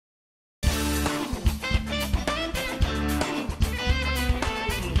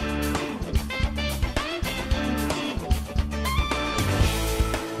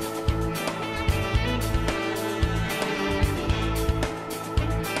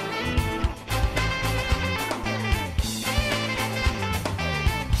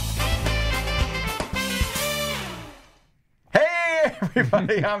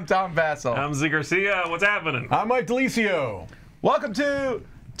everybody. I'm Tom Vasel. I'm Zee Garcia. What's happening? I'm Mike DiLisio. Welcome to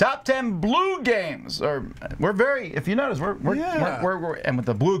Top 10 Blue Games. We're very, if you notice, we're and with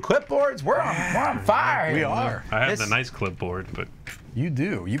the blue clipboards, we're on fire. We are. I have the nice clipboard, but You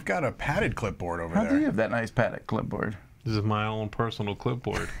do. You've got a padded clipboard over there. How do you have that nice padded clipboard? this is my own personal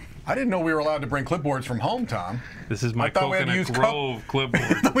clipboard. I didn't know we were allowed to bring clipboards from home, Tom. This is my thought we had to Coconut use Grove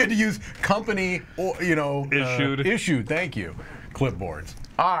clipboard. We had to use company, Issued. Thank you, clipboards.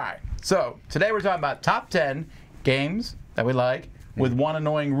 All right. So today we're talking about top 10 games that we like with one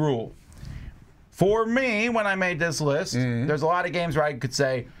annoying rule. For me, when I made this list, there's a lot of games where I could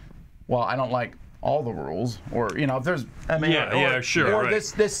say, well, I don't like all the rules, or if there's, sure, or right.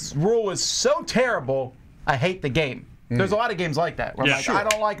 this rule is so terrible, I hate the game. There's a lot of games like that. Where I'm like, sure. I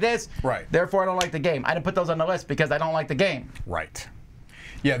don't like this, Right. therefore I don't like the game. I didn't put those on the list because I don't like the game. Right.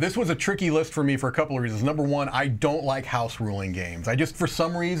 Yeah, this was a tricky list for me for a couple of reasons. Number one, I don't like house ruling games. For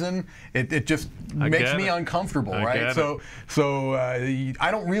some reason, it just makes me uncomfortable, right? So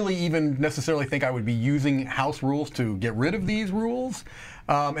I don't really even necessarily think I would be using house rules to get rid of these rules.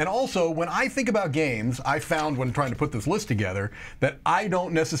 And also, when I think about games, I found when trying to put this list together that I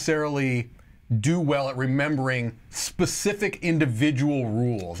don't necessarily do well at remembering specific individual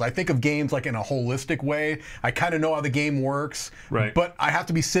rules. I think of games like in a holistic way. I kind of know how the game works, right. But I have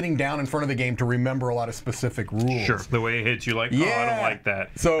to be sitting down in front of the game to remember a lot of specific rules. Sure. The way it hits you, like, oh, I don't like that.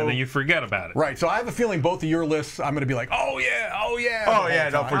 So, and then you forget about it. Right. So I have a feeling both of your lists, I'm going to be like, oh yeah, oh yeah. Oh yeah,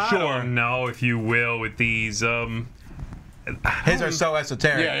 no, for sure. I don't know, if you will, with these. His are so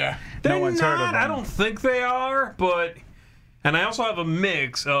esoteric. Yeah. They're No one's heard of them. I don't think they are, and I also have a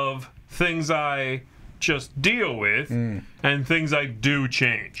mix of things I just deal with and things I do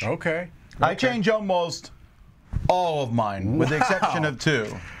change. Okay. I change almost all of mine, with the exception of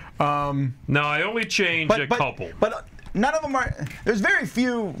two. No, I only change a couple. But none of them are. There's very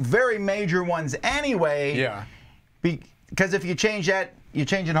few very major ones anyway. Yeah. Because if you change that, you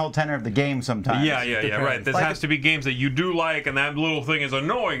change the whole tenor of the game sometimes. Yeah, right. This Like has to be games that you do like, and that little thing is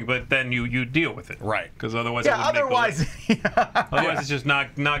annoying, but then you deal with it. Right. Because otherwise, Yeah. Otherwise, otherwise it's just not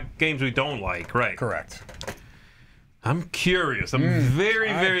games we don't like. Right. Correct. I'm curious. I'm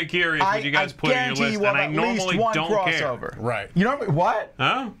very curious what you guys put in your list, and I normally don't care. Right. You know what?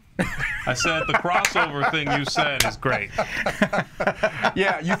 Huh? I said the crossover thing you said is great.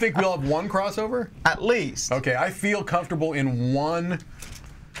 Yeah, you think we'll have one crossover? At least. Okay, I feel comfortable in one.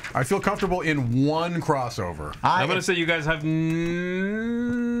 I feel comfortable in one crossover. I'm going to say you guys have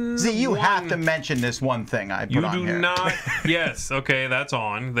See, you have to mention this one thing I put on here. You do not. Yes. Okay, that's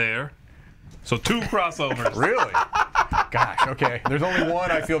on there. So 2 crossovers. Really? Gosh, okay. There's only one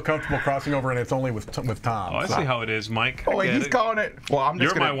I feel comfortable crossing over, and it's only with Tom. Oh, I see how it is, Mike. Oh, wait, he's calling it. Well, I'm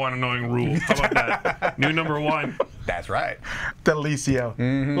just You're my one annoying rule. How about that? New number 1. That's right.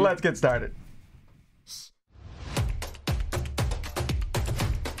 DiLisio. Let's get started.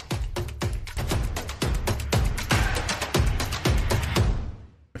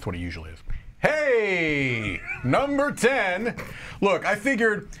 That's what it usually is. Hey, number 10. Look, I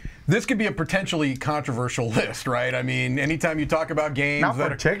figured this could be a potentially controversial list, right? I mean, anytime you talk about games Not that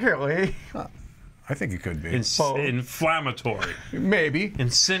particularly. I think it could be. Inflammatory. Maybe.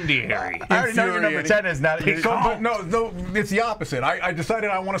 Incendiary. I already know your number 10 is not. No, it's the opposite. I decided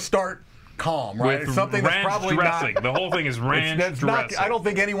I want to start calm, right? With It's something that's probably dressing. not. The whole thing is ranch dressing. I don't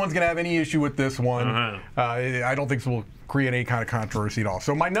think anyone's going to have any issue with this one. I don't think this will create any kind of controversy at all.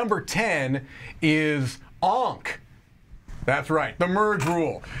 So my number 10 is Ankh. That's right, the merge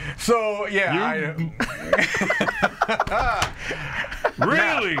rule. So yeah,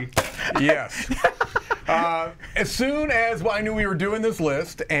 Really? Yes. As soon as I knew we were doing this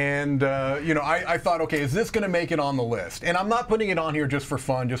list, and I thought, okay, is this going to make it on the list? And I'm not putting it on here just for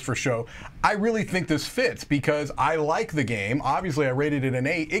fun, just for show. I really think this fits because I like the game. Obviously, I rated it an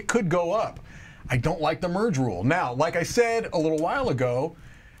 8. It could go up. I don't like the merge rule. Now, like I said a little while ago,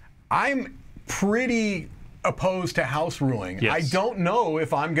 I'm pretty opposed to house ruling. Yes. I don't know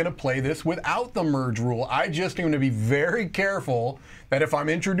if I'm going to play this without the merge rule. I just am going to be very careful that if I'm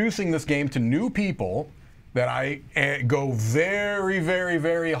introducing this game to new people, that I go very, very,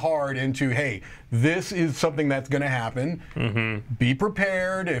 very hard into, hey, this is something that's going to happen. Be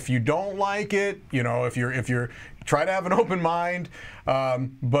prepared. If you don't like it, if you're try to have an open mind.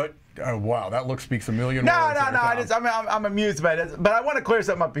 But wow, that look speaks a million words. I'm amused by this, but I want to clear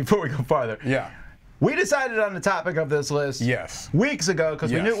something up before we go farther. Yeah. We decided on the topic of this list weeks ago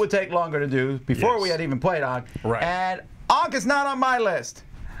because we knew it would take longer to do before we had even played Ankh. Right. And Ankh is not on my list.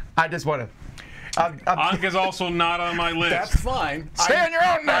 I just want to. Ankh is also not on my list. That's fine. Stay on your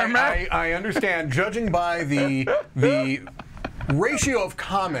own there, man. I understand. Judging by the ratio of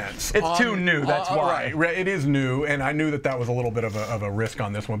comments. It's too new, that's why. Right, it is new, and I knew that was a little bit of a risk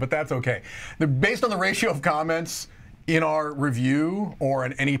on this one, but that's okay. Based on the ratio of comments in our review or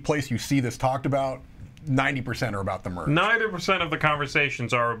in any place you see this talked about, 90% are about the merge. 90% of the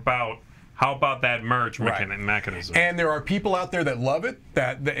conversations are about how about that merge mechanism. And there are people out there that love it.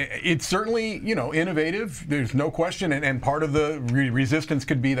 That it's certainly innovative. There's no question, and part of the resistance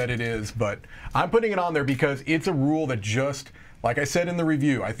could be that it is. But I'm putting it on there because it's a rule that just, like I said in the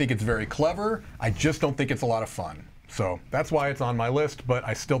review, I think it's very clever. I just don't think it's a lot of fun. So that's why it's on my list, but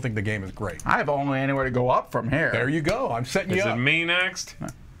I still think the game is great. I have only anywhere to go up from here. There you go. I'm setting you up. Is it me next?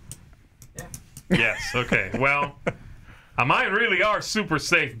 Yeah. Yes, okay. Well, mine really are super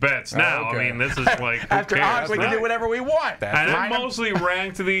safe bets now. Okay. I mean, this is like, after Ox, we can do whatever we want. And I mostly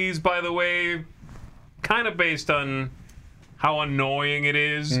ranked these, by the way, kind of based on how annoying it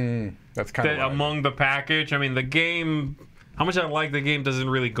is. That's kind of among the package. I mean, the game... How much I like the game doesn't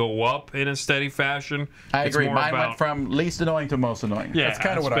really go up in a steady fashion. I agree. Mine went from least annoying to most annoying. Yeah, that's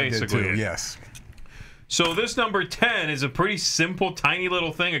kind of what I did too. Yes. So this number 10 is a pretty simple, tiny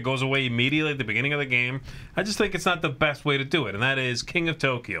little thing. It goes away immediately at the beginning of the game. I just think it's not the best way to do it, and that is King of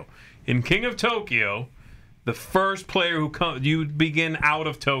Tokyo. In King of Tokyo, the first player who comes, you begin out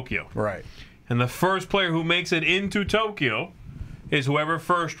of Tokyo. Right. And the first player who makes it into Tokyo is whoever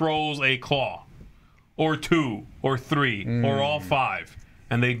first rolls a claw, or 2, or 3, or all 5,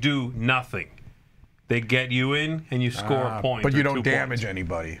 and they do nothing. They get you in, and you score a point. But you don't damage points.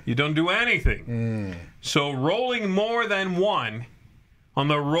 Anybody. You don't do anything. So rolling more than 1 on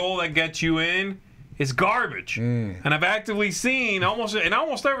the roll that gets you in is garbage. And I've actively seen in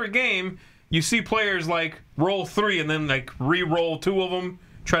almost every game, you see players like roll 3 and then like re-roll 2 of them,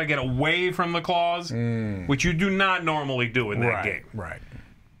 try to get away from the claws, which you do not normally do in that game. Right.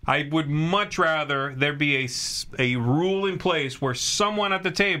 I would much rather there be a rule in place where someone at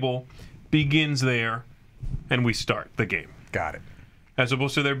the table begins there and we start the game. Got it. As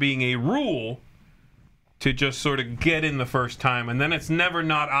opposed to there being a rule to just sort of get in the first time and then it's never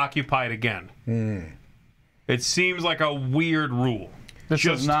not occupied again. It seems like a weird rule. This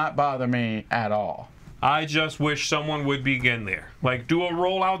does not bother me at all. I just wish someone would begin there. Like, do a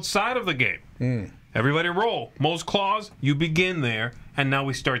roll outside of the game. Everybody roll. Most claws, you begin there, and now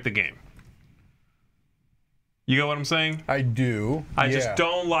we start the game. You get what I'm saying? I do. I just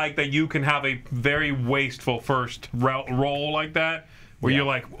don't like that you can have a very wasteful first roll like that, where you're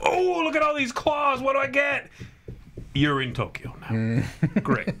like, oh, look at all these claws. What do I get? You're in Tokyo now.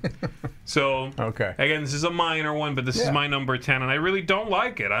 Great. So, again, this is a minor one, but this is my number 10, and I really don't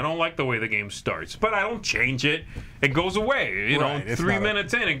like it. I don't like the way the game starts, but I don't change it. It goes away. You know, 3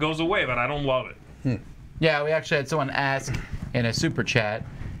 minutes in, it goes away, but I don't love it. Yeah, we actually had someone ask in a super chat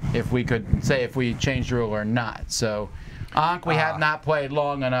if we could say if we changed the rule or not. So, Ankh, we have not played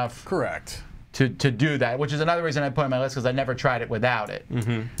long enough. Correct. To do that, which is another reason I put it on my list because I never tried it without it.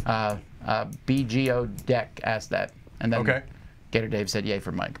 BGO Deck asked that, and then Gator Dave said yay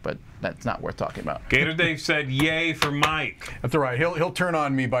for Mike, but that's not worth talking about. Gator Dave said yay for Mike. That's all right. He'll turn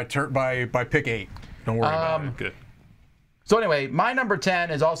on me by pick 8. Don't worry about it. Good. So anyway, my number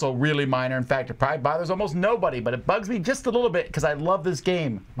 10 is also really minor. In fact, it probably bothers almost nobody, but it bugs me just a little bit because I love this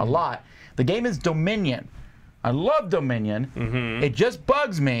game a lot. The game is Dominion. I love Dominion. It just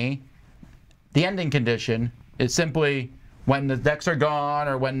bugs me. The ending condition is simply when the decks are gone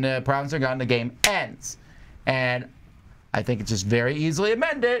or when the provinces are gone, the game ends. And I think it's just very easily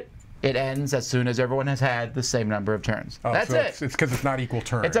amended. It ends as soon as everyone has had the same number of turns. That's so it. It's because it's not equal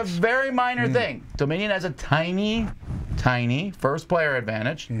turns. It's a very minor thing. Dominion has a tiny first player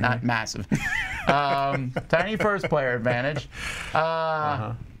advantage. Not massive. Tiny first player advantage.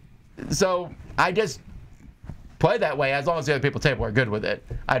 So I just play that way as long as the other people at the table are good with it.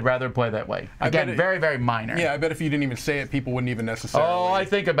 I'd rather play that way. Again, very, very minor. Yeah, I bet if you didn't even say it, people wouldn't even necessarily. Oh, I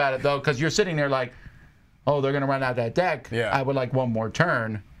think about it, though, because you're sitting there like, oh, they're going to run out that deck. Yeah. I would like one more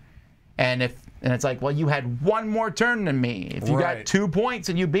turn. And it's like, well, you had one more turn than me. If you got 2 points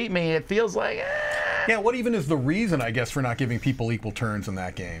and you beat me, it feels like, Yeah, what even is the reason, I guess, for not giving people equal turns in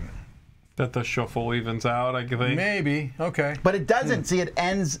that game? That the shuffle evens out, I think. Maybe. Okay. But it doesn't. See, it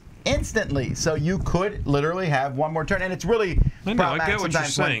ends instantly. So you could literally have one more turn. And it's really problematic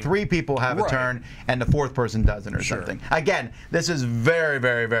sometimes when 3 people have a turn and the 4th person doesn't or something. Again, this is very,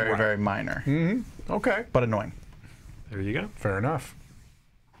 very, very, very minor. Okay. But annoying. There you go. Fair enough.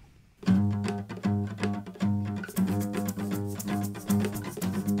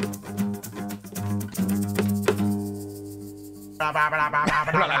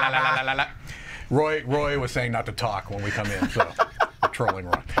 Roy was saying not to talk when we come in, so trolling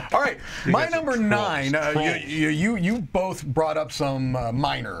wrong. All right, my number 9. You both brought up some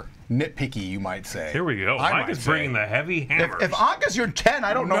minor, nitpicky, you might say. Here we go. Mike is bringing the heavy hammer. If Anka's your 10,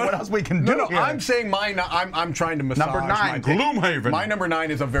 I don't know what else we can do. No, here. I'm saying mine. I'm trying to massage Number 9, Gloomhaven. My number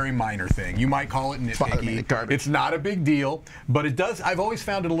 9 is a very minor thing. You might call it nitpicky. It's not a big deal, but it does. I've always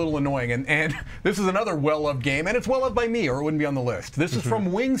found it a little annoying. And this is another well-loved game, and it's well-loved by me, or it wouldn't be on the list. This is from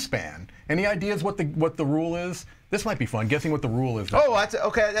Wingspan. Any ideas what the rule is? This might be fun. Guessing what the rule is. Oh, that's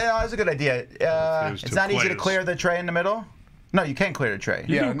okay. That's a good idea. It's not easy to clear the tray in the middle. No, you can clear the tray.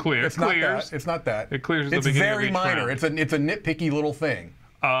 You can clear. It's not that. It's not that. It clears. It's very minor. It's a nitpicky little thing.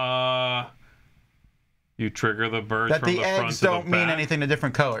 You trigger the birds that from the front eggs to the don't mean back. anything to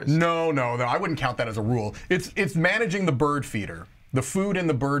different colors. No, I wouldn't count that as a rule. It's managing the bird feeder, the food in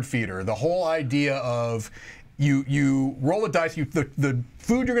the bird feeder. The whole idea of you roll a dice. The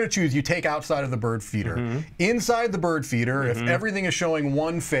food you're going to choose, you take outside of the bird feeder. Inside the bird feeder, if everything is showing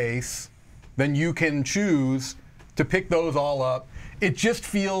one face, then you can choose to pick those all up. It just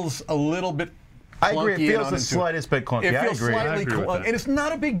feels a little bit clunky. I agree. It feels the slightest bit clunky. It feels I slightly clunky, and it's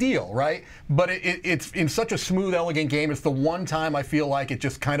not a big deal, right? But it's in such a smooth, elegant game. It's the one time I feel like it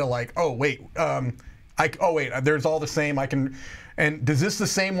just kind of like, oh wait, there's all the same. I can. And is this the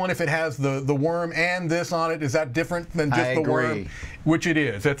same one if it has the worm and this on it? Is that different than just the worm? Which it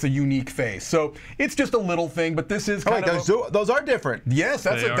is. That's a unique face. So it's just a little thing, but this is kind of those are different. Yes,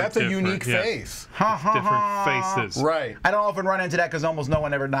 that's a unique face. Different faces. Right. I don't often run into that because almost no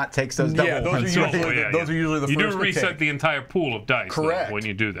one ever not takes those double. Yeah, those are usually the first. You do reset the entire pool of dice. Correct. Though, when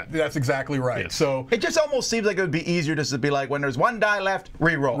you do that. That's exactly right. Yes. So it just almost seems like it would be easier just to be like, when there's one die left,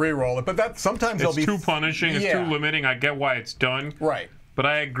 re-roll. Re-roll it, but that sometimes they'll be too punishing. It's too limiting. I get why it's done. Right. But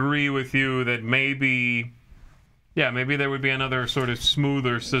I agree with you that maybe there would be another sort of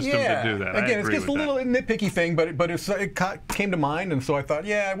smoother system to do that. Again, it's just a little nitpicky thing, but it came to mind, and so I thought,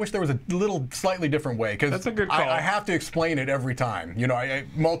 I wish there was a little slightly different way. That's a good call. I have to explain it every time,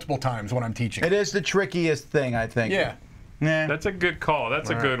 multiple times when I'm teaching. It is the trickiest thing, I think. Yeah. That's a good call. That's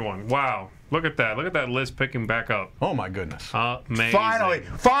a good one. Wow. Look at that. Look at that list picking back up. Oh, my goodness. Amazing.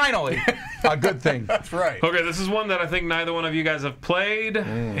 Finally, a good thing. That's right. Okay, this is one that I think neither one of you guys have played.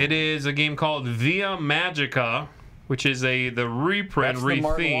 It is a game called Via Magica, which is the reprint,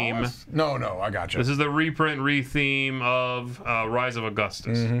 retheme. No, I got you. This is the reprint, retheme of Rise of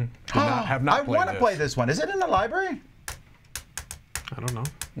Augustus. Have not I want to play this one. Is it in the library? I don't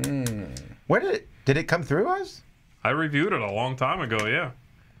know. Where did it come through us? I reviewed it a long time ago, yeah.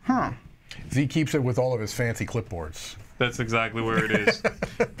 Huh. Zee keeps it with all of his fancy clipboards. That's exactly where it is.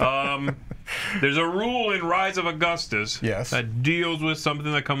 There's a rule in Rise of Augustus that deals with something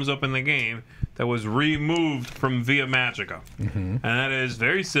that comes up in the game that was removed from Via Magica. And that is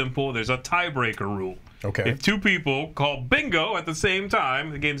very simple. There's a tiebreaker rule. Okay. If two people call bingo at the same time,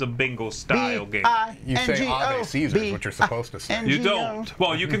 the game's a bingo-style game. You say Ave Caesar is what you're supposed to say. You don't.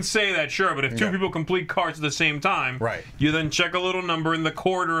 Well, you can say that, sure, but if two people complete cards at the same time, you then check a little number in the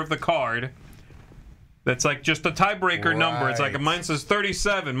corner of the card that's like just a tiebreaker number. It's like mine says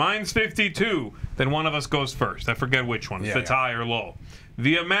 37, mine's 52. Then one of us goes first. I forget which one. If it's high or low.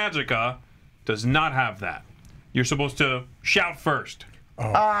 Via Magica does not have that. You're supposed to shout first. Boo.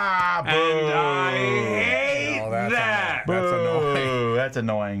 And I hate that. That's annoying. That's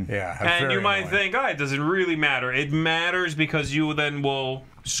annoying. Yeah. And you might think, it doesn't really matter. It matters because you then will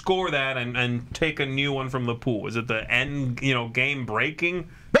score that and take a new one from the pool. Is it the end, game breaking?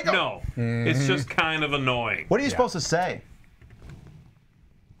 Bingo. No. It's just kind of annoying. What are you supposed to say?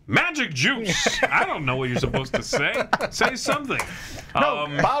 Magic juice. I don't know what you're supposed to say. Say something.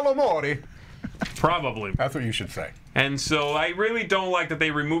 Paolo Mori. Probably. That's what you should say. And so I really don't like that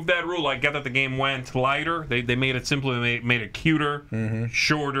they removed that rule. I get that the game went lighter. They made it simpler. They made it cuter,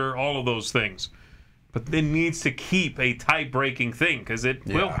 shorter, all of those things. But it needs to keep a tie-breaking thing because it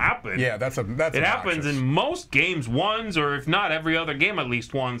will happen. Yeah, that's it happens in most games once, or if not every other game at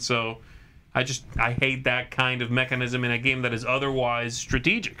least once. So I hate that kind of mechanism in a game that is otherwise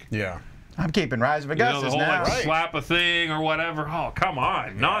strategic. Yeah. I'm keeping Rise of Augustus the whole now. slap a thing or whatever. Oh, come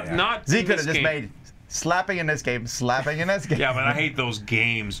on. Not Zee could have just made slapping in this game, slapping in this game. Yeah, but I hate those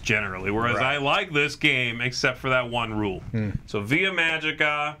games generally, whereas I like this game except for that one rule. So Via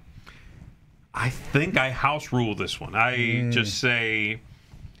Magica, I think I house rule this one. I just say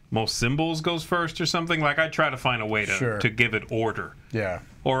most symbols goes first or something. Like I try to find a way to give it order. Yeah.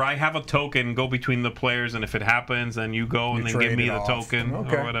 Or I have a token go between the players, and if it happens, then you go and then give me the token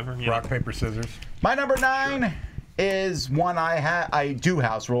or whatever. Rock, paper, scissors. My number 9 is one I do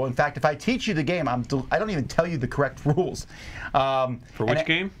house rule. In fact, if I teach you the game, I don't even tell you the correct rules. For which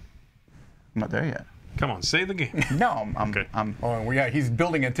game? I'm not there yet. Come on, say the game. No, Okay. Oh, well, yeah, he's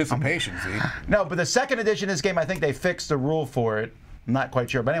building anticipation, see? No, but the second edition of this game, I think they fixed the rule for it. I'm not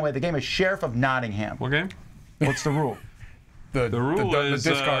quite sure. But anyway, the game is Sheriff of Nottingham. What game? What's the rule? The rule is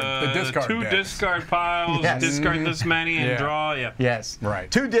the discard two decks. discard piles, Yes. discard this many, and draw. Yeah. Yes.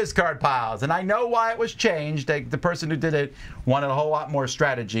 Right. 2 discard piles. And I know why it was changed. The person who did it wanted a whole lot more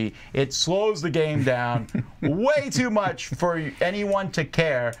strategy. It slows the game down way too much for anyone to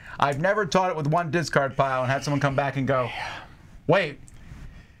care. I've never taught it with 1 discard pile and had someone come back and go, wait,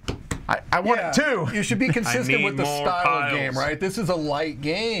 I want it 2. You should be consistent with the more style piles. of game, right? This is a light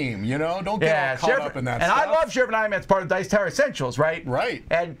game, you know? Don't get all caught up in that and stuff. I love Sheriff of Nottingham. It's part of Dice Tower Essentials, right? Right.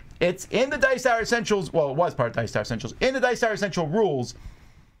 And it's in the Dice Tower Essentials. Well, it was part of Dice Tower Essentials. In the Dice Tower Essential rules,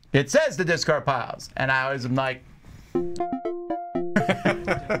 it says the discard piles. And I was like, To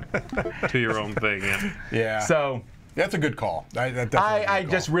your own thing, yeah. Yeah. so That's a good call. I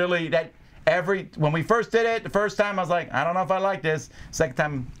just really, when we first did it, the first time I was like, I don't know if I like this. Second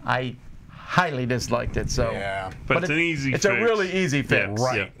time, I highly disliked it. So, Yeah. But it's an easy It's fix. a really easy fix. Yeah.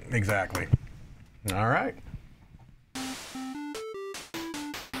 Right. Exactly. All right.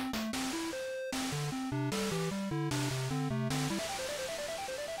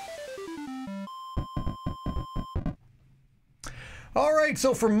 All right,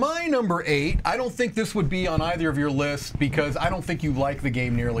 so for my number 8, I don't think this would be on either of your lists because I don't think you like the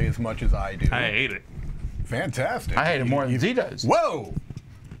game nearly as much as I do. I hate it. Fantastic. I hate it more than Z does. Whoa!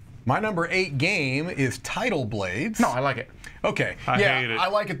 My number 8 game is Tidal Blades. No, I like it. Okay. I yeah, hate it. I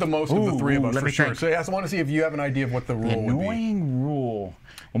like it the most of the three of us let for me sure. think. So I want to see if you have an idea of what the rule would be. Annoying rule.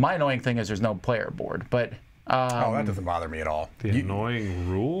 Well, my annoying thing is there's no player board, but Oh, that doesn't bother me at all. The annoying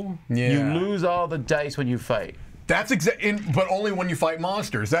rule? Yeah. you lose all the dice when you fight. That's but only when you fight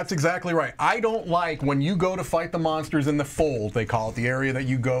monsters. That's exactly right. I don't like when you go to fight the monsters in the fold, they call it, the area that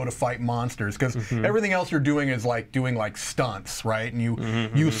you go to fight monsters, because everything else you're doing is like doing like stunts, right? And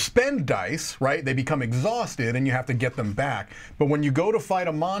you spend dice, right? They become exhausted and you have to get them back. But when you go to fight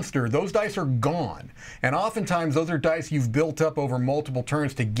a monster, those dice are gone. And oftentimes those are dice you've built up over multiple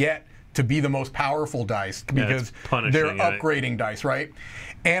turns to get to be the most powerful dice because they're upgrading dice, right?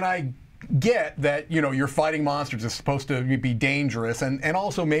 And I get that, you know, you're fighting monsters. It's supposed to be dangerous, and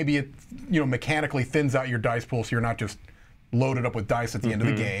also maybe it, you know, mechanically thins out your dice pool so you're not just loaded up with dice at the end of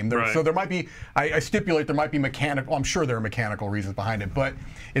the game. So there might be, I stipulate there might be mechanical, I'm sure there are mechanical reasons behind it, but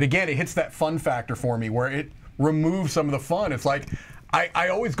it hits that fun factor for me where it removes some of the fun. It's like, I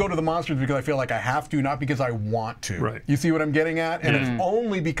always go to the monsters because I feel like I have to, not because I want to. Right. You see what I'm getting at? And it's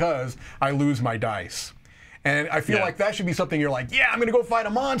only because I lose my dice. And I feel like that should be something you're like, yeah, I'm going to go fight a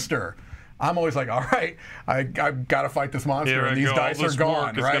monster. I'm always like, all right, I've got to fight this monster, and these dice are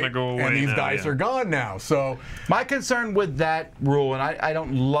gone, right? And these dice are gone now. So my concern with that rule, and I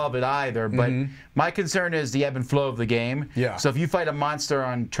don't love it either, but my concern is the ebb and flow of the game. Yeah. So if you fight a monster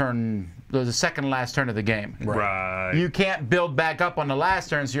on the second last turn of the game, Right. you can't build back up on the last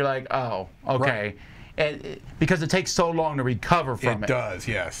turn, so you're like, oh, okay. Right. And because it takes so long to recover from it. It does,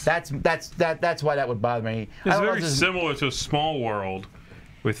 yes. That's why that would bother me. It's very similar to Small World,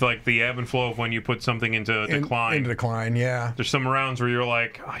 with like the ebb and flow of when you put something into decline. Into decline, yeah. There's some rounds where you're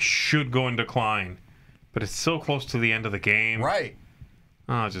like, I should go in decline, but it's so close to the end of the game. Right.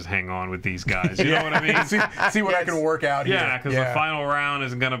 I'll just hang on with these guys. You know what I mean? see what I can work out here. Yeah, because the final round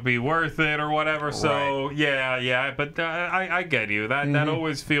isn't going to be worth it or whatever. So, yeah. But I get you. That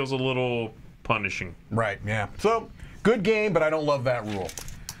always feels a little punishing. Right, yeah. So, good game, but I don't love that rule.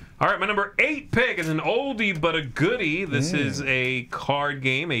 All right, my number 8 pick is an oldie but a goodie. This is a card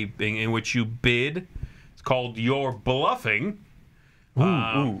game in which you bid. It's called You're Bluffing.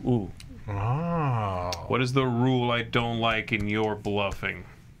 Ooh. Oh. What is the rule I don't like in You're Bluffing?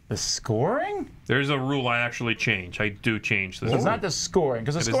 The scoring? There's a rule I actually change. I do change this. It's not the scoring,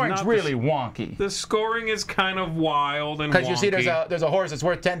 because the scoring's really wonky. The scoring is kind of wild and wonky. Because you see there's a horse that's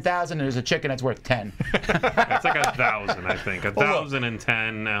worth 10,000 and there's a chicken that's worth 10. It's like 1,000, I think.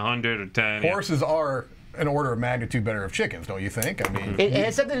 1,010, 100 or 10. Horses are an order of magnitude better of chickens, don't you think? I mean, It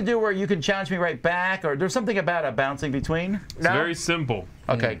has something to do where you can challenge me right back, or there's something about a bouncing between. It's very simple.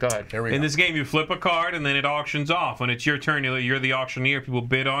 Okay, go ahead. there we go. In this game, you flip a card and then it auctions off. When it's your turn, you're the auctioneer. People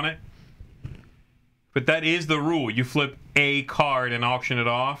bid on it. But that is the rule. You flip a card and auction it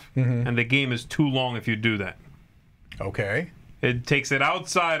off, and the game is too long if you do that. Okay. It takes it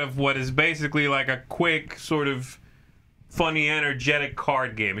outside of what is basically like a quick sort of funny, energetic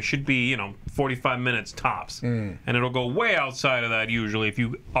card game. It should be, 45 minutes tops. And it'll go way outside of that usually if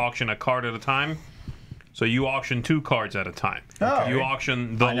you auction a card at a time. So you auction 2 cards at a time. Oh. You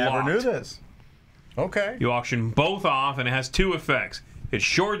auction the lot. I never knew this. Okay. You auction both off, and it has 2 effects. It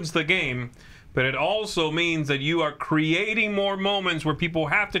shortens the game, but it also means that you are creating more moments where people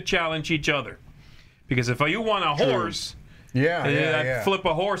have to challenge each other. Because if you want a horse, flip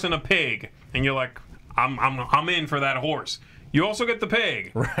a horse and a pig, and you're like, I'm in for that horse. You also get the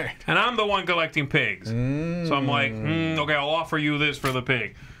pig, right? And I'm the one collecting pigs, so I'm like, okay, I'll offer you this for the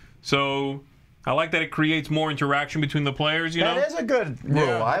pig. So I like that it creates more interaction between the players. You know, that is a good rule.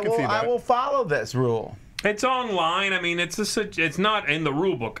 Yeah, I will follow this rule. It's online. I mean, it's not in the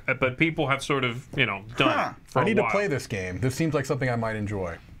rule book, but people have sort of done it for I need a while. to play this game. This seems like something I might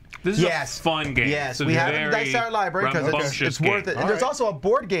enjoy. This is a fun game. Yes, it's we have it in Dice Tower Library because it's worth it. And there's also a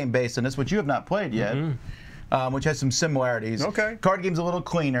board game based on this, which you have not played yet, which has some similarities. Okay. Card game's a little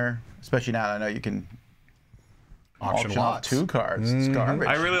cleaner, especially now that I know you can auction off 2 cards. It's garbage.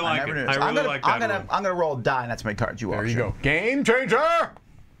 I really like it. I really like that rule. I'm gonna roll a die, and that's my cards you auction. There you go. Game changer!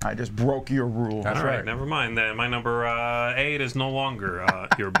 I just broke your rule. That's All right, never mind then. My number 8 is no longer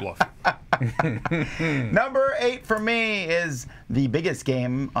your bluff. Number 8 for me is the biggest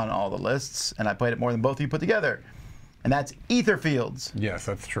game on all the lists, and I played it more than both of you put together, and that's Ether Fields. Yes,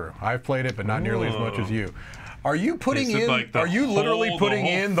 that's true. I've played it, but not nearly as much as you. Are you putting Is it in? like the Are you literally whole- putting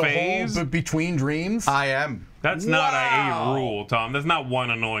the whole in the phase? whole between dreams? I am. That's not a rule, Tom. That's not one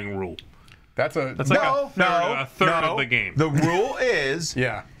annoying rule. That's like No, a third of the game. The rule is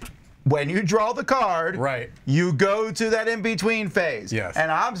yeah. when you draw the card, Right. you go to that in-between phase. Yes.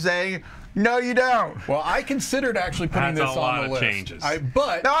 And I'm saying, no, you don't. Well, I considered actually putting That's this a lot on the of list. changes.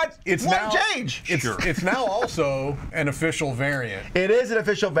 But No, it's one now change. It's now also an official variant. It is an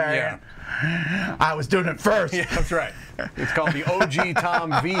official variant. I was doing it first. Yeah, that's right. It's called the OG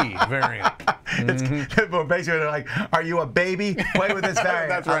Tom V variant. It's basically they're like, are you a baby? Play with this variant.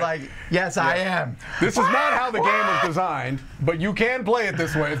 That's I'm right. like, yes, I am. This is not how the game was designed, but you can play it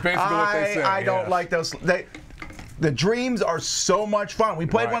this way. It's basically what they say. I don't yes. like those. The dreams are so much fun. We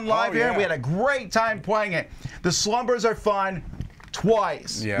played Right. one live Oh, here. yeah. We had a great time playing it. The slumbers are fun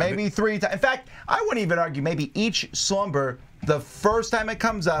twice, Yeah, maybe 3 times. In fact, I wouldn't even argue maybe each slumber, the first time it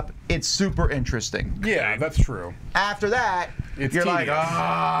comes up, it's super interesting. Yeah, that's true. After that, It's you're tedious. like,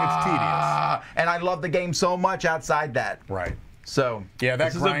 It's tedious. And I love the game so much outside that. Right. So, Yeah, that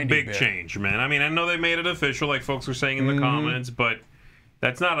This is a grindy big bit. change, man. I mean, I know they made it official, like folks were saying in the comments, but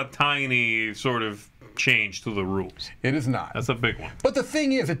that's not a tiny sort of change to the rules. It is not. That's a big one. But the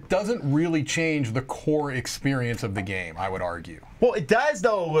thing is, it doesn't really change the core experience of the game, I would argue. well, it does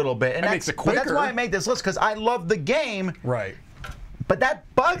though a little bit. And It makes it but that's quicker. why I made this list, because I love the game. Right. But that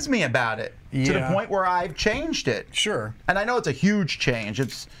bugs me about it to the Yeah. point where I've changed it. Sure. And I know it's a huge change.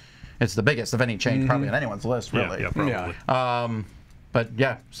 It's the biggest of any change probably on anyone's list, really. Yeah, probably. Yeah. But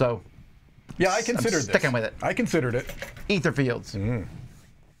yeah, so Yeah, I considered this. sticking with it. I considered it. Ether Fields.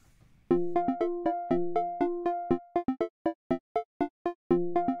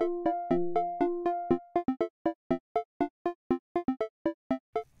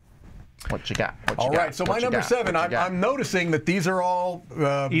 What you got? What you All got? right, so What my you number got? 7, What you got? I'm noticing that these are all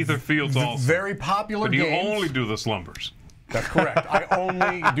Ether Fields also. very popular But you games. only do the slumbers. That's correct. I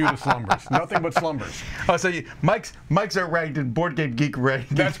only do the slumbers. Nothing but slumbers. Oh, so Mike's are ranked in Board Game Geek rating.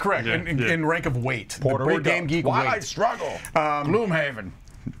 That's correct. Yeah, in rank of weight. Puerto the Board Rico. Game Geek Why I weight. struggle. Gloomhaven.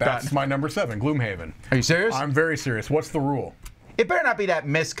 That's my number 7, Gloomhaven. Are you serious? I'm very serious. What's the rule? It better not be that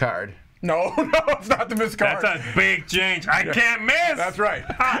miss card. No, it's not the miscard. That's a big change. I can't miss. That's right.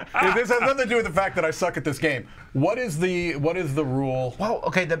 This has nothing to do with the fact that I suck at this game. What is the rule? Well,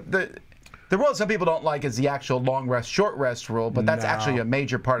 okay, the rule that some people don't like is the actual long rest, short rest rule, but that's No. actually a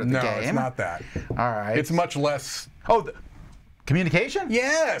major part of the No, game. it's not that. All right. It's much less. Oh, communication?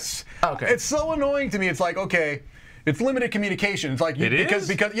 Yes. Okay. It's so annoying to me. It's like, okay, it's limited communication. It's like It because is?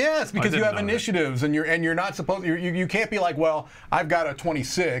 because yes, because you didn't have know that. initiatives and you're not supposed you can't be like, well, I've got a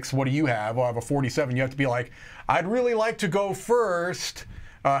 26. What do you have? Well, I have a 47. You have to be like, I'd really like to go first.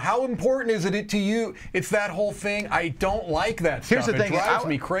 How important is it to you? It's that whole thing. I don't like that stuff. Here's the thing. It drives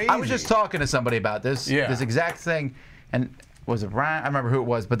me crazy. I was just talking to somebody about this. Yeah. This exact thing, and was it Ryan? I remember who it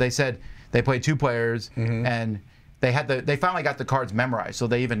was, but they said they played 2 players and they finally got the cards memorized, so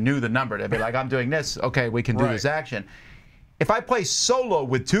they even knew the number. They'd be like, I'm doing this. Okay, we can do this Right. action. If I play solo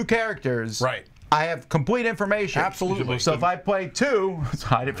with 2 characters, Right. I have complete information. Absolutely. So if I play 2, let's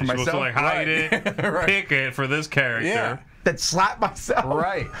hide it from You're supposed myself. to like hide it, Right. pick it for this character. Yeah. Then slap myself.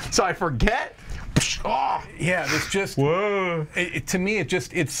 Right. So I forget. Oh. Yeah, it's just Whoa. to me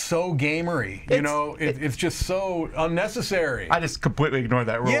it's so gamery. It's just so unnecessary. I just completely ignored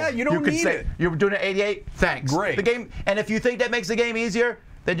that rule. Yeah, you don't could need say, it. You're doing an 88. Thanks. Great. The game, and if you think that makes the game easier,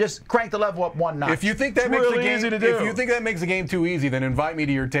 They just crank the level up one notch. If you think that it's makes really the game, easy to do. if you think that makes the game too easy, then invite me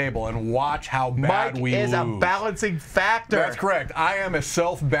to your table and watch how bad Mike we lose. is a balancing factor. That's correct. I am a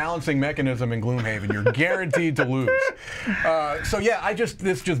self-balancing mechanism in Gloomhaven. You're guaranteed to lose. So yeah,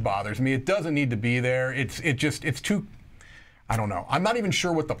 this just bothers me. It doesn't need to be there. It's too. I don't know. I'm not even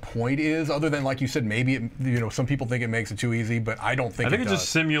sure what the point is, other than, like you said, maybe some people think it makes it too easy, but I don't think. I think it it just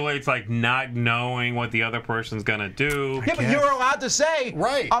simulates like not knowing what the other person's gonna do. Yeah, but you're allowed to say,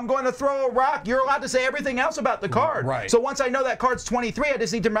 right, I'm going to throw a rock. You're allowed to say everything else about the card. Right. So once I know that card's 23, I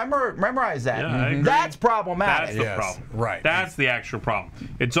just need to memorize that. Yeah, I agree. That's problematic. That's the problem. Right. That's the actual problem.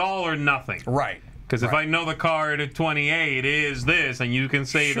 It's all or nothing. Right. Because if I know the card at 28 is this, and you can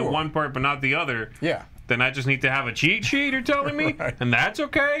say the one part but not the other, yeah, then I just need to have a cheat sheet, you're telling me? Right. And that's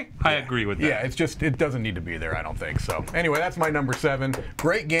okay? Yeah. I agree with that. Yeah, it doesn't need to be there, I don't think. So anyway, that's my number 7.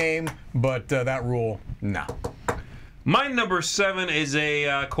 Great game, but that rule, no. My number 7 is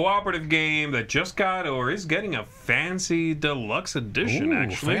a cooperative game that just got or is getting a fancy deluxe edition,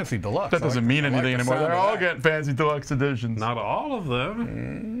 actually. Fancy deluxe. That doesn't mean anything anymore. They're all getting fancy deluxe editions. Not all of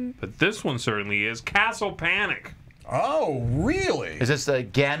them, but this one certainly is. Castle Panic. Oh, really? Is this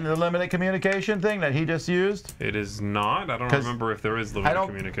again the limited communication thing that he just used? It is not. I don't remember if there is limited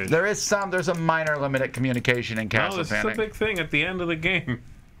communication. There is some. There's a minor limited communication in Castle Panic. No, this is a big thing at the end of the game.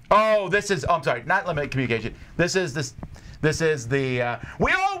 Oh, this is. Oh, I'm sorry, not limited communication. This is the.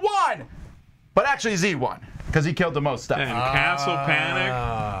 We all won, but actually Z won because he killed the most stuff. And Castle Panic.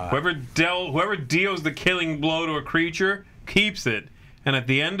 Whoever deals the killing blow to a creature keeps it, and at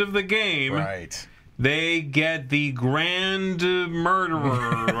the end of the game, right, they get the Grand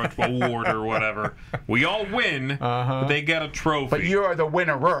Murderer Award or whatever. We all win, but they get a trophy. But you are the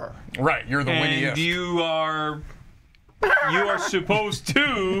winnerer. Right, you're the winniest. And you are supposed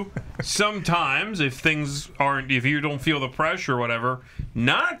to sometimes, if you don't feel the pressure or whatever,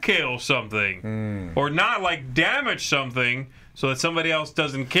 not kill something or not like damage something so that somebody else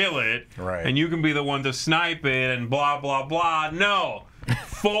doesn't kill it. Right. And you can be the one to snipe it and blah, blah, blah. No.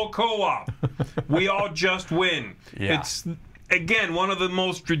 Full co-op. We all just win. Yeah. It's, again, one of the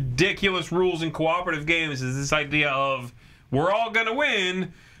most ridiculous rules in cooperative games is this idea of we're all going to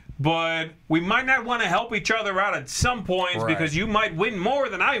win, but we might not want to help each other out at some points because you might win more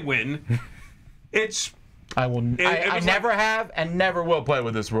than I win. I never have and never will play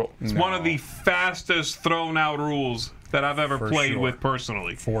with this rule. It's one of the fastest thrown out rules that I've ever played with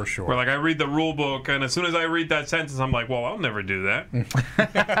personally. For sure. Where, like, I read the rule book, and as soon as I read that sentence, I'm like, well, I'll never do that.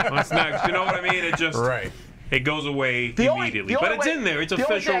 What's next? You know what I mean? It just it goes away immediately. But it's in there. It's official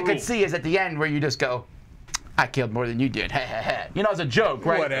rule. The only thing I could see is at the end where you just go, I killed more than you did. You know, it's a joke,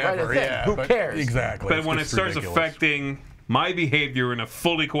 right? Whatever, right, Who cares? Exactly. But when it starts affecting my behavior in a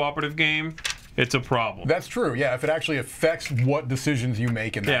fully cooperative game, it's a problem. That's true, yeah. If it actually affects what decisions you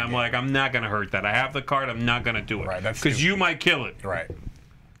make in that game. I'm like, I'm not going to hurt that. I have the card, I'm not going to do it. Right, that's because you might kill it. Right.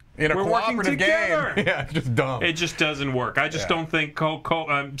 In a We're cooperative game, yeah, it's just dumb. It just doesn't work. I just don't think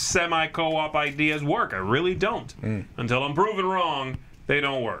semi-co-op ideas work. I really don't. Until I'm proven wrong, they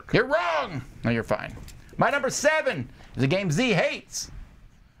don't work. You're wrong. No, you're fine. My number 7 is a game Z hates.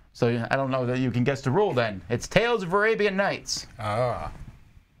 So I don't know that you can guess the rule then. It's Tales of Arabian Nights.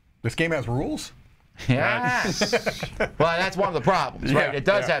 This game has rules? Yes. Well, that's one of the problems, right? It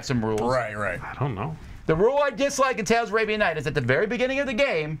does have some rules. Right. I don't know. The rule I dislike in Tales of Arabian Nights is at the very beginning of the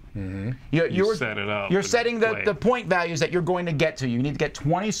game, you set it up. You're setting the point values that you're going to get to. You need to get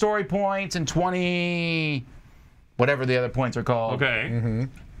 20 story points and 20 whatever the other points are called. Okay.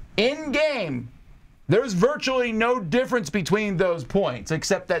 In game, there's virtually no difference between those points,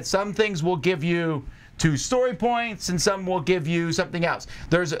 except that some things will give you 2 story points and some will give you something else.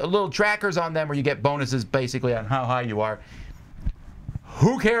 There's little trackers on them where you get bonuses basically on how high you are.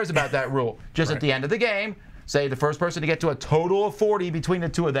 Who cares about that rule? Just at the end of the game, say the first person to get to a total of 40 between the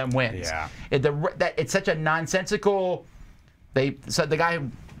two of them wins. Yeah. It's such a nonsensical. The guy.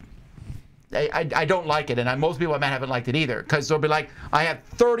 I don't like it, and most people I met haven't liked it either, because they'll be like, I have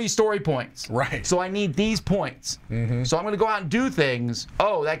 30 story points. Right. So I need these points. So I'm going to go out and do things.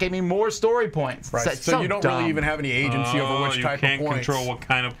 Oh, that gave me more story points. Right. So you don't really even have any agency over which type of points. You can't control what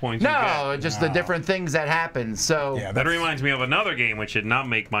kind of points you get. No, just the different things that happen. So yeah, that reminds me of another game which did not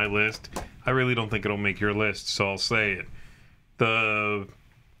make my list. I really don't think it'll make your list, so I'll say it. The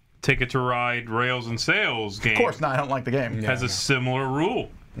Ticket to Ride Rails and Sails game. Of course not. I don't like the game. Has a similar rule.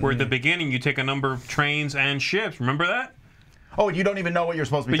 Where at the beginning you take a number of trains and ships. Remember that? Oh, you don't even know what you're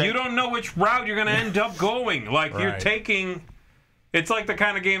supposed to be taking. But you don't know which route you're going to end up going. Like you're taking... It's like the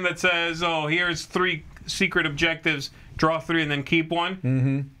kind of game that says, oh, here's 3 secret objectives, draw 3 and then keep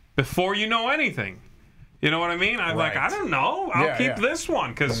 1. Before you know anything. You know what I mean? I'm like, I don't know. I'll keep this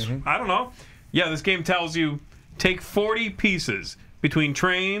one because I don't know. Yeah, this game tells you take 40 pieces between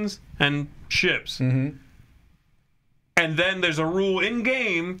trains and ships. And then there's a rule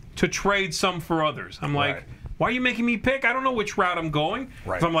in-game to trade some for others. I'm like, why are you making me pick? I don't know which route I'm going.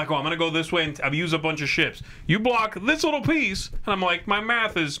 If I'm like, oh, I'm going to go this way and I've used a bunch of ships. You block this little piece, and I'm like, my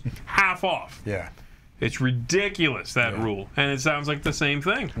math is half off. Yeah. It's ridiculous, that rule. And it sounds like the same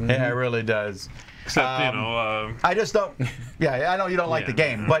thing. Yeah, it really does. Except, you know... I just don't... Yeah, I know you don't like the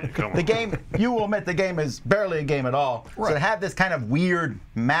game, but the game, you will admit the game is barely a game at all. So to have this kind of weird,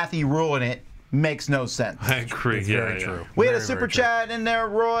 mathy rule in it makes no sense. I agree. It's very true. We had a super chat in there,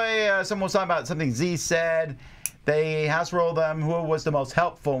 Roy. Someone was talking about something Z said. They house roll them. Who was the most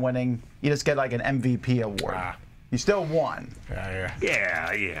helpful winning? You just get like an MVP award. You still won. Yeah,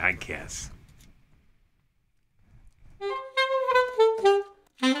 I guess.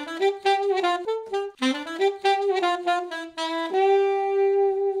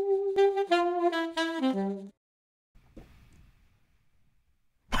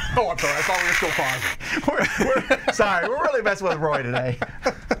 Oh, I'm sorry. I thought we were still pausing. Sorry, we're really messing with Roy today.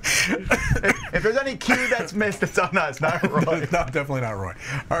 If there's any cue that's missed, it's on us, not Roy. No, definitely not Roy.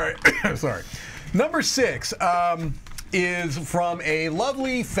 All right. Sorry. Number 6 is from a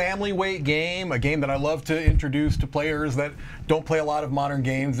lovely family weight game, a game that I love to introduce to players that don't play a lot of modern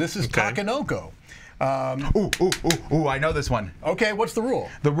games. This is Takenoko. Ooh, I know this one. Okay, what's the rule?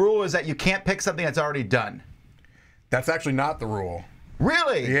 The rule is that you can't pick something that's already done. That's actually not the rule.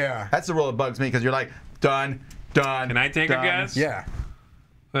 Really? Yeah. That's the rule that bugs me because you're like, done. Can I take a guess? Yeah.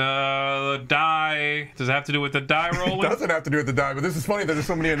 The die. Does it have to do with the die rolling? It doesn't have to do with the die, but this is funny that there's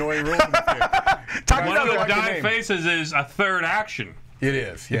so many annoying rules in this game. One of the die faces is a third action. It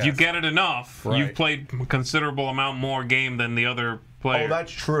is, yes. If you get it enough, you've played a considerable amount more game than the other player. Oh,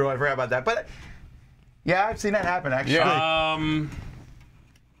 that's true. I forgot about that. But yeah, I've seen that happen, actually. Yeah.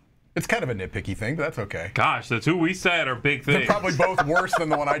 It's kind of a nitpicky thing, but that's okay. Gosh, the two we said are big things. They're probably both worse than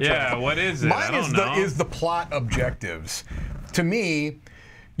the one I chose. Yeah, what is it? Mine is the plot objectives. To me,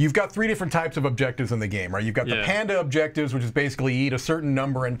 you've got 3 different types of objectives in the game, right? You've got the panda objectives, which is basically eat a certain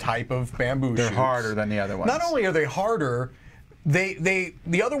number and type of bamboo shoots. They're harder than the other ones. Not only are they harder,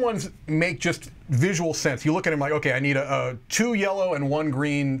 the other ones make just visual sense. You look at them like, okay, I need 2 yellow and 1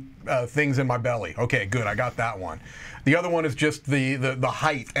 green things in my belly. Okay, good, I got that one. The other one is just the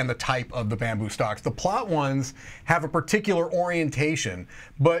height and the type of the bamboo stalks. The plot ones have a particular orientation,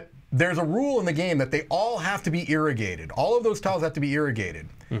 but there's a rule in the game that they all have to be irrigated. All of those tiles have to be irrigated.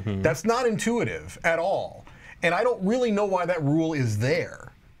 That's not intuitive at all. And I don't really know why that rule is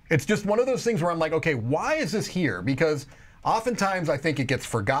there. It's just one of those things where I'm like, okay, why is this here? Because oftentimes I think it gets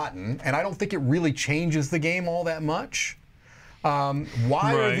forgotten, and I don't think it really changes the game all that much. Why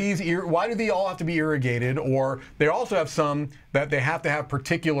do they all have to be irrigated? Or they also have some that they have to have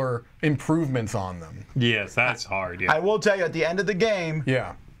particular improvements on them. Yes, that's hard. Yeah. I will tell you, at the end of the game,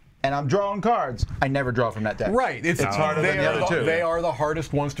 and I'm drawing cards, I never draw from that deck. Right. It's harder than the other two. They are the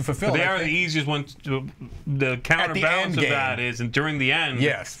hardest ones to fulfill. But they are the easiest ones. The counterbalance of that is, and during the end,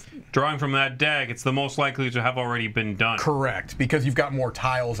 drawing from that deck, it's the most likely to have already been done. Correct, because you've got more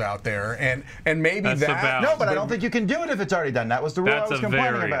tiles out there, and maybe that. No, but I don't think you can do it if it's already done. That was the rule I was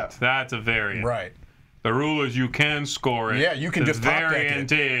complaining about. That's a variant. Right. The rule is you can score it. Yeah, you can just top deck it. The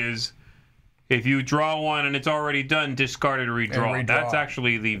variant is, if you draw one and it's already done, discard it or redraw. That's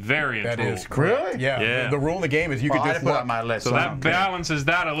actually the variant rule. That is correct. Really? Yeah. The rule in the game is you can just put on my list. So that balances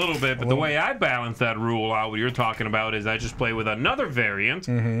that a little bit. But the way I balance that rule out, what you're talking about, is I just play with another variant,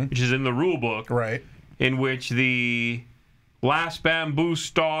 which is in the rule book, in which the last bamboo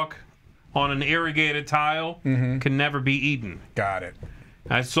stalk on an irrigated tile can never be eaten. Got it.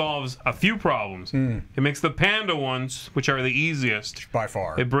 That solves a few problems. It makes the panda ones, which are the easiest, by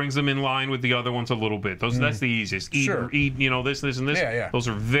far. It brings them in line with the other ones a little bit. That's the easiest. Eat, you know, this, and this. Those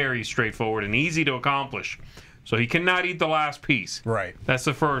are very straightforward and easy to accomplish. So he cannot eat the last piece. Right. That's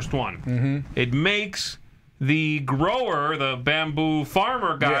the first one. It makes the grower, the bamboo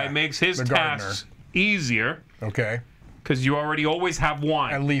farmer guy, makes his tasks easier. Okay. Because you always have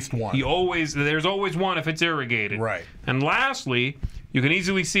one. At least one. There's always one if it's irrigated. Right. And lastly, you can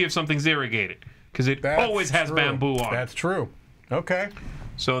easily see if something's irrigated because it always has bamboo on it. That's true. Okay.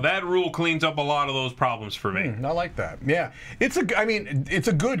 So that rule cleans up a lot of those problems for me. I like that. Yeah, it's a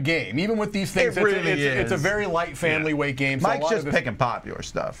good game. Even with these things, it's a very light family weight game. So Mike's just picking popular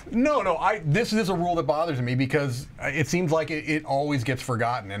stuff. No. This is a rule that bothers me because it seems like it always gets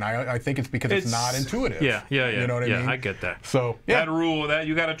forgotten, and I think it's because it's not intuitive. Yeah. You know what I mean? I get that. So that rule, that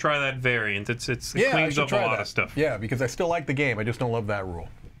you got to try that variant. It cleans up a lot of stuff. Yeah, because I still like the game. I just don't love that rule.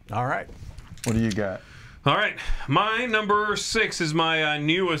 All right. What do you got? All right, my number 6 is my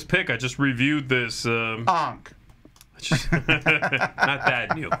newest pick. I just reviewed this. Ankh. Not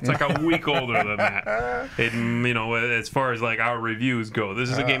that new. It's like a week older than that. As far as like our reviews go,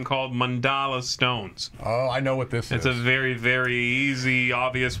 this is a game called Mandala Stones. Oh, I know what this is. It's a very, very easy,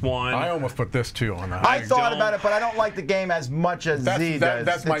 obvious one. I almost put this too on that. I thought about it, but I don't like the game as much as Zee does.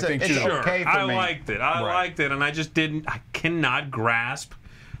 That's my thing too. It's okay for me. I liked it. I liked it, and I just didn't. I cannot grasp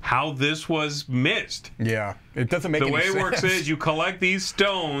how this was missed. Yeah, it doesn't make any sense. The way it works is you collect these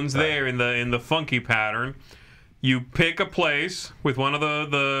stones there in the funky pattern. You pick a place with one of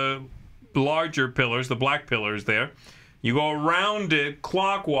the larger pillars, the black pillars there. You go around it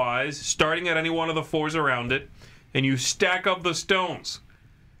clockwise, starting at any one of the 4s around it, and you stack up the stones.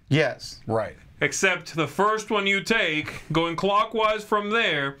 Yes. Right. Except the first one you take, going clockwise from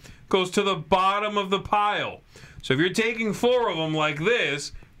there, goes to the bottom of the pile. So if you're taking 4 of them like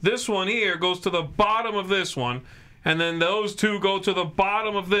this one here goes to the bottom of this one, and then those 2 go to the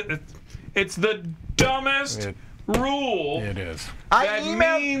bottom of the... It's the dumbest rule. It is. That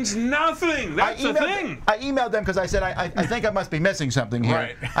means nothing. That's the thing. I emailed them because I said, I think I must be missing something here.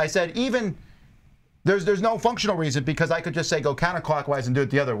 Right. I said, even... There's no functional reason because I could just say go counterclockwise and do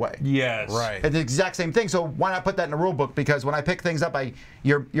it the other way. Yes. Right. It's the exact same thing. So why not put that in the rule book? Because when I pick things up,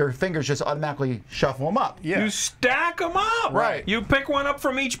 your fingers just automatically shuffle them up. Yeah. You stack them up. Right. You pick one up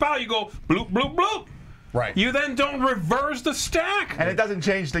from each pile. You go bloop, bloop, bloop. Right. You then don't reverse the stack. And it doesn't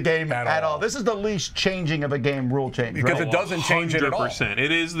change the game at all. This is the least changing of a game rule change. Because it doesn't change it at all. 100%.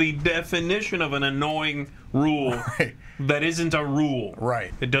 It is the definition of an annoying rule that isn't a rule.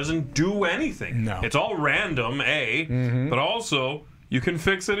 Right. It doesn't do anything. No. It's all random, but also you can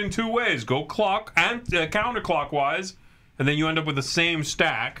fix it in 2 ways. Go clock and counterclockwise, and then you end up with the same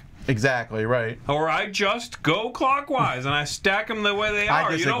stack. Exactly, right. Or I just go clockwise and I stack them the way they are.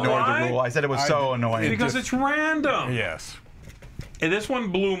 I just you know ignored why? the rule. I said it was so annoying. Because it's random. Yes. And this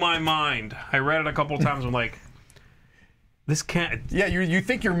one blew my mind. I read it a couple of times. I'm like, this can't. Yeah, you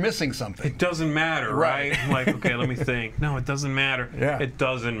think you're missing something. It doesn't matter, right? I'm like, okay, let me think. No, it doesn't matter. Yeah. It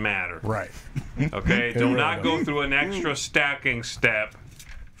doesn't matter. Right. Okay? Do not go through an extra stacking step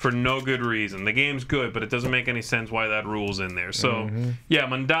for no good reason. The game's good, but it doesn't make any sense why that rule's in there. So, yeah,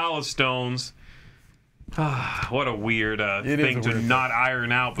 Mandala Stones. What a weird thing to not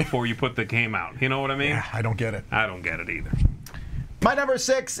iron out before you put the game out. You know what I mean? Yeah, I don't get it. I don't get it either. My number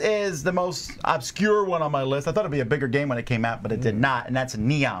 6 is the most obscure one on my list. I thought it'd be a bigger game when it came out, but it did not, and that's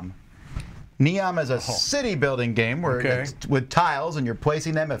Neom. Neom is a city building game where it's with tiles, and you're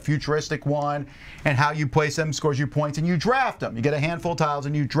placing them, a futuristic one, and how you place them scores you points, and you draft them. You get a handful of tiles,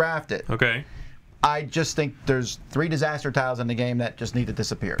 and you draft it. Okay. I just think there's 3 disaster tiles in the game that just need to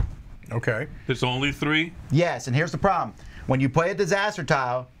disappear. Okay. There's only 3? Yes, and here's the problem. When you play a disaster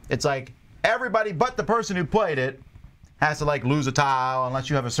tile, it's like everybody but the person who played it has to like lose a tile unless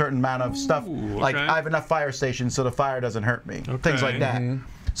you have a certain amount of stuff. Like I have enough fire stations so the fire doesn't hurt me. Things like that.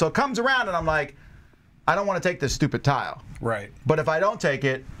 So it comes around and I'm like, I don't want to take this stupid tile. Right. But if I don't take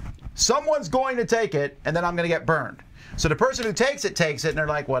it, someone's going to take it and then I'm going to get burned. So the person who takes it, and they're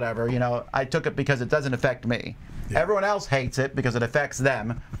like, whatever, you know, I took it because it doesn't affect me. Yeah. Everyone else hates it because it affects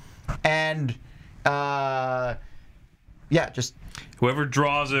them. And, yeah, just... Whoever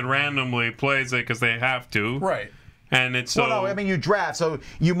draws it randomly plays it because they have to. Right. And it's so... Well, no, I mean, you draft, so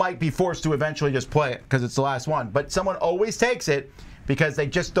you might be forced to eventually just play it because it's the last one. But someone always takes it because they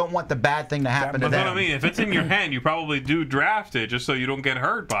just don't want the bad thing to happen to them. That's what I mean. If it's in your hand, you probably do draft it just so you don't get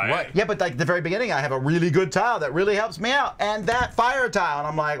hurt by it. Yeah, but like the very beginning, I have a really good tile that really helps me out. And that fire tile, and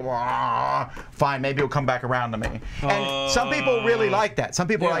I'm like, well, fine, maybe it'll come back around to me. And some people really like that. Some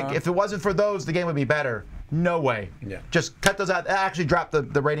people are like, if it wasn't for those, the game would be better. No way. Yeah. Just cut those out. It actually dropped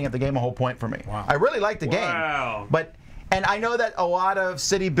the rating of the game a whole point for me. Wow. I really like the game. But... And I know that a lot of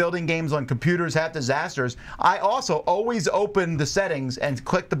city building games on computers have disasters. I also always open the settings and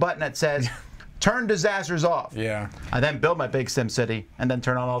click the button that says, turn disasters off. Yeah. I then build my big sim city and then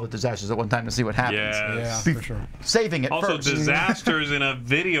turn on all the disasters at one time to see what happens. Yes. Yeah, for sure. Saving it also, first. Also, disasters in a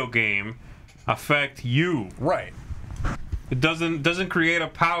video game affect you. Right. It doesn't create a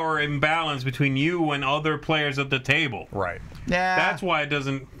power imbalance between you and other players at the table. Right. Yeah. That's why it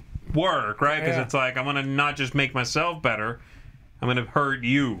doesn't work, right? Because it's like, I'm going to not just make myself better, I'm going to hurt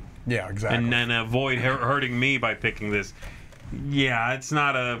you. Yeah, exactly. And avoid hurting me by picking this. Yeah, it's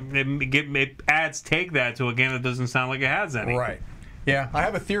not a... It adds take that to a game that doesn't sound like it has any. Right. Yeah, I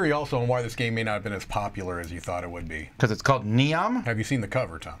have a theory also on why this game may not have been as popular as you thought it would be. Because it's called Neom? Have you seen the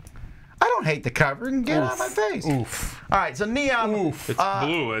cover, Tom? I don't hate the cover. And get out of my face. Oof. All right, so Neom. Oof. It's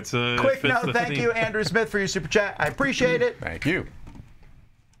blue. It's a quick note. Thank you, Andrew Smith, for your super chat. I appreciate it. Thank you.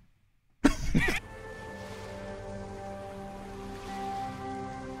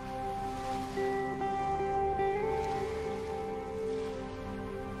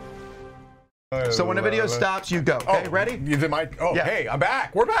 So when the video stops, you go. Okay, ready? Is it my? Oh, yeah. Hey, I'm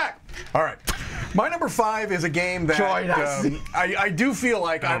back. We're back. All right. My number 5 is a game that I do feel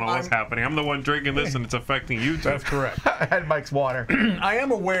like I don't know what's happening. I'm the one drinking this, and it's affecting you too. That's correct. I had Mike's water. I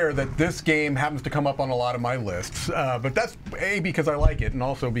am aware that this game happens to come up on a lot of my lists, but that's A, because I like it, and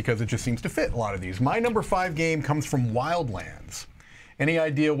also because it just seems to fit a lot of these. My number 5 game comes from Wildlands. Any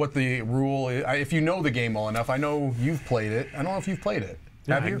idea what the rule is? If you know the game well enough, I know you've played it. I don't know if you've played it.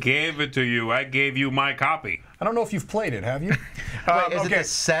 Have you? I gave it to you. I gave you my copy. I don't know if you've played it. Have you? Wait, is it the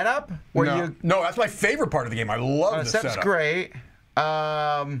setup? Where no, that's my favorite part of the game. I love the setup. Setup's great.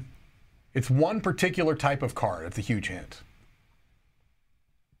 It's one particular type of card. It's a huge hint.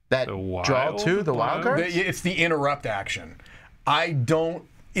 That draw 2, the wild cards? It's the interrupt action. I don't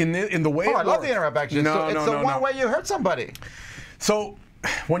in the way. Oh, I love the interrupt action. It's the one way you hurt somebody. So,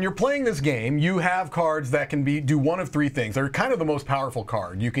 when you're playing this game, you have cards that can do one of 3 things. They're kind of the most powerful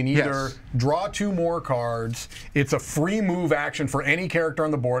card. You can either draw 2 more cards. It's a free move action for any character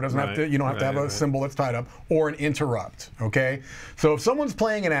on the board. Doesn't have to. You don't have to have a symbol that's tied up, or an interrupt. Okay. So if someone's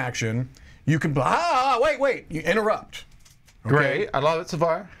playing an action, you can wait. You interrupt. Okay? Great. I love it so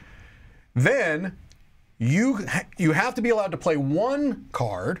far. Then you have to be allowed to play 1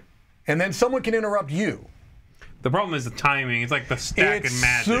 card, and then someone can interrupt you. The problem is the timing. It's like the stack and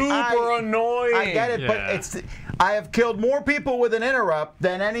magic. It's super annoying. I get it, but I have killed more people with an interrupt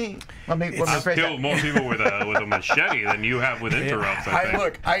than any. I've killed more people with a machete than you have with interrupts.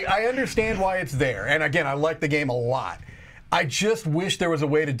 I understand why it's there, and again, I like the game a lot. I just wish there was a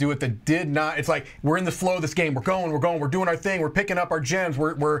way to do it that did not. It's like we're in the flow of this game. We're going. We're doing our thing. We're picking up our gems.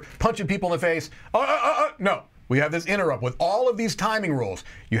 We're punching people in the face. No. We have this interrupt with all of these timing rules.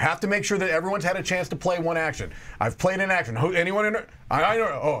 You have to make sure that everyone's had a chance to play one action. I've played an action. Anyone I don't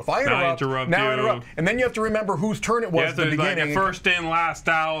know. Oh, if I interrupt, now I interrupt. And then you have to remember whose turn it was at the beginning. Like first in, last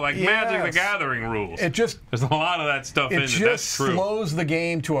out, like Magic the Gathering rules. There's a lot of that stuff in it. That's true. It just slows the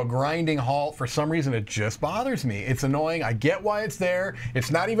game to a grinding halt. For some reason, it just bothers me. It's annoying. I get why it's there.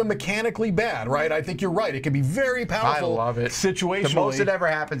 It's not even mechanically bad, right? I think you're right. It can be very powerful. I love it. Situationally. The most that ever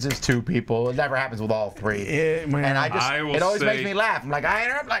happens is 2 people. It never happens with all 3. And it always makes me laugh. I'm like, I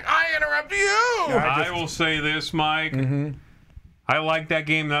interrupt you. I will say this, Mike. I like that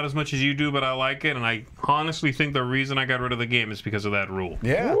game not as much as you do, but I like it, and I honestly think the reason I got rid of the game is because of that rule.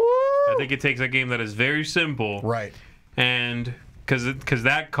 Yeah. I think it takes a game that is very simple. Right. And because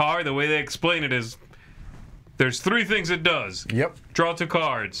that card, the way they explain it is, there's 3 things it does. Yep. Draw 2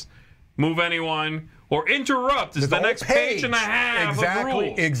 cards, move anyone, or interrupt is the next page and a half of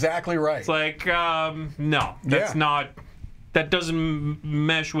rules. Exactly right. It's like, no, that's not... That doesn't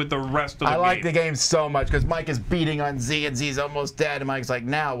mesh with the rest of the game. I like the game so much because Mike is beating on Zee and Zee's almost dead. And Mike's like,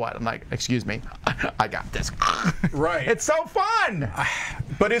 now what? I'm like, excuse me. I got this. Right. It's so fun.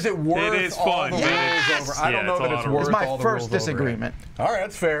 But is it worth it is fun. all the rules over? I don't know that it's worth all the rules. It's my first disagreement. All right,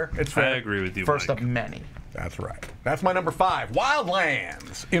 that's fair. It's fair. I agree with you, First Mike. of many. That's right. That's my number 5.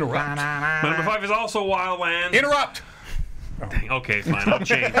 Wildlands. Interrupt. My number 5 is also Wildlands. Interrupt. Okay, fine. I'll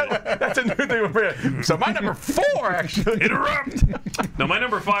change it. That's a new thing. So my number 4, actually. Interrupt. No, my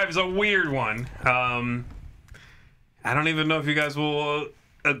number 5 is a weird one. I don't even know if you guys will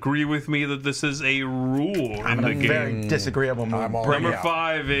agree with me that this is a rule in the game. Very disagreeable move. Number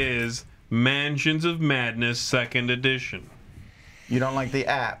 5 is Mansions of Madness 2nd Edition. You don't like the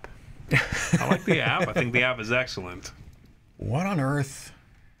app? I like the app. I think the app is excellent. What on earth?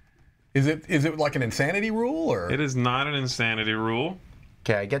 Is it like an insanity rule, or? It is not an insanity rule.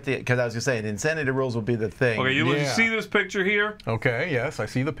 Okay, I get because I was gonna say the insanity rules will be the thing. Okay, you see this picture here? Okay, yes, I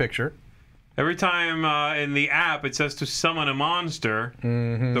see the picture. Every time in the app it says to summon a monster,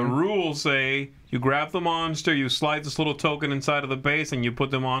 the rules say you grab the monster, you slide this little token inside of the base, and you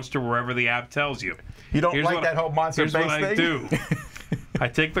put the monster wherever the app tells you. You don't like that whole monster base thing? Here's what I do. I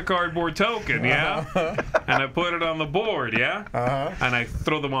take the cardboard token, and I put it on the board, and I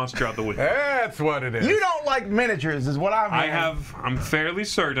throw the monster out the window. That's what it is. You don't like miniatures, is what I'm hearing. I'm fairly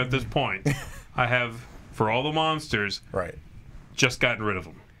certain at this point, I have, for all the monsters, just gotten rid of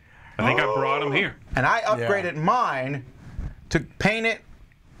them. I think I brought them here. And I upgraded mine to paint it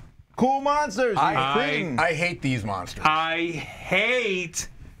cool monsters. I hate these monsters. I hate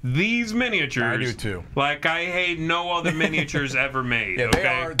these miniatures. I do too. Like I hate no other miniatures ever made.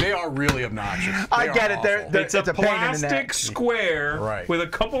 Yeah, they are really obnoxious. I get it. It's a plastic square with a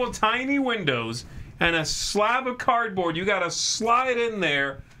couple of tiny windows and a slab of cardboard. You got to slide in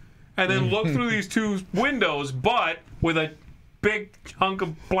there and then look through these 2 windows, but with a big chunk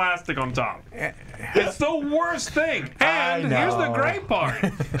of plastic on top. It's the worst thing. And here's the great part.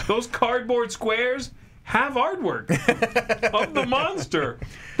 Those cardboard squares have artwork of the monster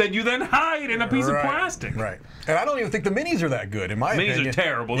that you then hide in a piece of plastic. Right. And I don't even think the minis are that good, in my opinion. Minis are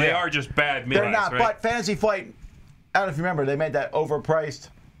terrible. They are just bad minis. They're not, right? but Fantasy Flight, I don't know if you remember, they made that overpriced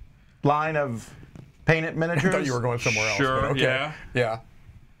line of painted miniatures. I thought you were going somewhere else. Sure, Okay. yeah. Yeah.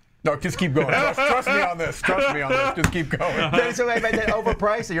 No, just keep going. Trust me on this. Trust me on this. Just keep going. So they made that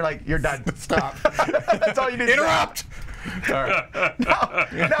overpriced, and you're like, you're done. Stop. That's all you need. Interrupt. All right.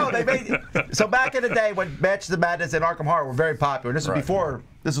 No, they made. So back in the day when Match the Madness and Arkham Horror were very popular, this was before.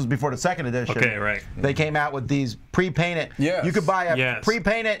 This was before the second edition. Okay, right. They came out with these pre-painted. Yes. You could buy a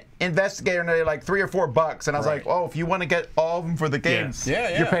pre-painted Investigator, and they're like $3 or $4. And I was like, oh, if you want to get all of them for the games,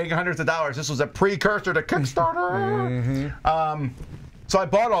 you're paying hundreds of dollars. This was a precursor to Kickstarter. So I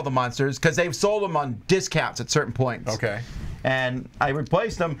bought all the monsters because they've sold them on discounts at certain points. Okay. And I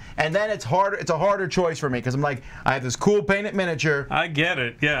replaced them, and then it's harder. It's a harder choice for me because I'm like, I have this cool painted miniature. I get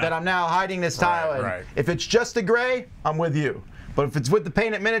it, yeah. That I'm now hiding this tile in. Right. If it's just the gray, I'm with you. But if it's with the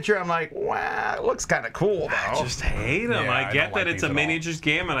painted miniature, I'm like, wow, it looks kind of cool, though. I just hate them. Yeah, I get that it's a all. miniatures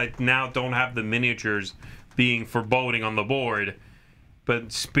game, and I now don't have the miniatures being foreboding on the board. But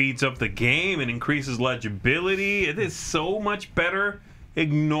it speeds up the game and increases legibility. It is so much better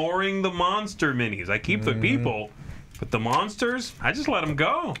ignoring the monster minis. I keep the people, but the monsters, I just let them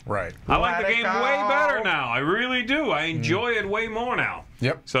go. Right. I like the Let it game go. way better now. I really do. I enjoy it way more now.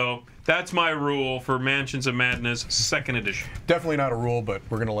 Yep. So that's my rule for Mansions of Madness 2nd edition. Definitely not a rule, but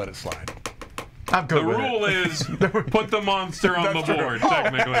we're going to let it slide. I'm good The with rule it. is put the monster on the That's true. board,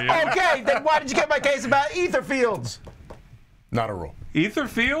 technically. Yeah. Okay, then why did you get my case about ether fields? Not a rule. Ether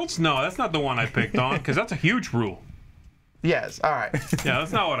Fields? No, that's not the one I picked on, because that's a huge rule. Yes. All right. Yeah,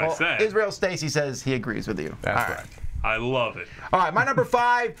 that's not what I said. Israel Stacy says he agrees with you. That's All right. I love it. All right. My number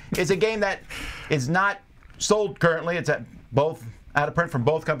 5 is a game that is not sold currently. It's at both out of print from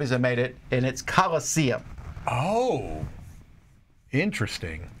both companies that made it, and it's Coliseum. Oh.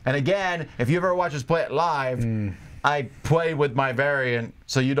 Interesting. And again, if you ever watch us play it live, I play with my variant,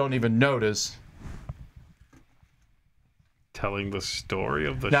 so you don't even notice. Telling the story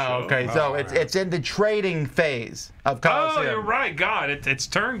of the No, show. okay, so it's in the trading phase of Coliseum. Oh, you're right. God, it's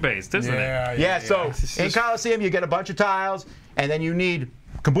turn-based, isn't it? Yeah, so in Coliseum, you get a bunch of tiles, and then you need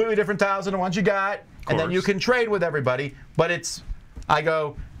completely different tiles than the ones you got, and then you can trade with everybody, but it's, I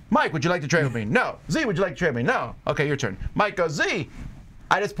go, Mike, would you like to trade with me? No. Zee, would you like to trade with me? No. Okay, your turn. Mike goes, Zee,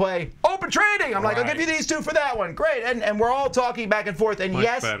 I just play open trading. I'm like, I'll give you these 2 for that one. Great. And we're all talking back and forth. And Much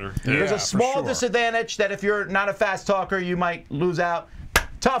yes, better. there's Yeah, a small for sure. disadvantage that if you're not a fast talker, you might lose out.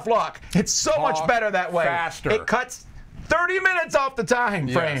 Tough luck. It's so much better that way. faster. It cuts 30 minutes off the time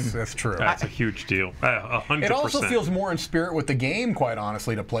frame. Yes, that's true. That's a huge deal. 100%. It also feels more in spirit with the game, quite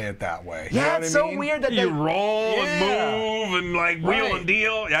honestly, to play it that way. You know Yeah, what it's I so mean? weird that You they roll and move and like wheel and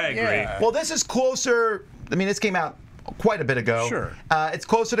deal. Yeah, I agree. Yeah. Well, this is closer. I mean, this came out quite a bit ago. Sure. It's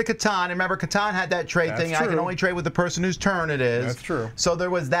closer to Catan. Remember, Catan had that trade That's thing. I can true. only trade with the person whose turn it is. That's true. So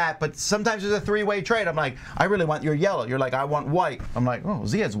there was that. But sometimes there's a 3-way trade. I'm like, I really want your yellow. You're like, I want white. I'm like, oh,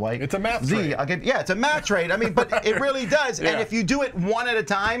 Z has white. It's a math Z, trade. I'll give. Yeah, it's a math trade. I mean, but it really does. And if you do it one at a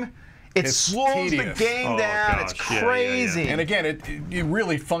time, it It's slows tedious. the game Oh, down. gosh. It's Yeah, yeah, yeah. crazy. And again, it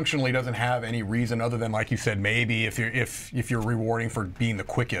really functionally doesn't have any reason other than, like you said, maybe if you're rewarding for being the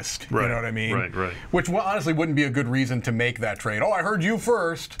quickest. Right. You know what I mean? Right. Which honestly wouldn't be a good reason to make that trade. Oh, I heard you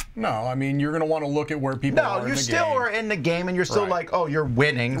first. No, I mean you're going to want to look at where people are No, in you the still game. are in the game, and you're still Right. like, oh, you're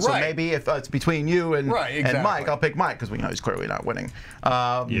winning. So Right. maybe if it's between you and exactly. Mike, I'll pick Mike because we know he's clearly not winning.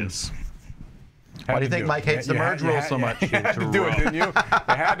 Yes. Why do you think Mike hates the merge rule so much? You had to do it, didn't you? You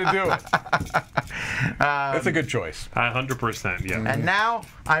had to do it. That's a good choice. 100%, yeah. And now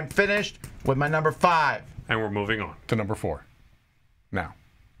I'm finished with my number 5. And we're moving on. To number 4. Now.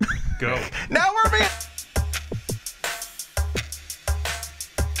 Go. Now we're being.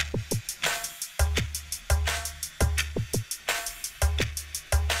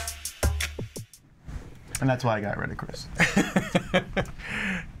 And that's why I got ready, Chris.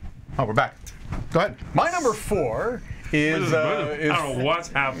 Oh, we're back. Go ahead. My number 4 is. I don't know what's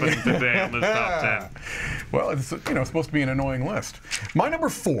happening today on this top 10. Well, it's supposed to be an annoying list. My number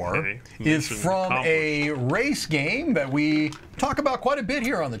 4 Okay. is Mission from a race game that we talk about quite a bit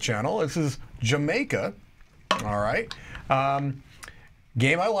here on the channel. This is Jamaica. All right.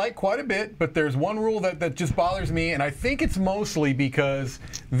 Game I like quite a bit, but there's one rule that just bothers me, and I think it's mostly because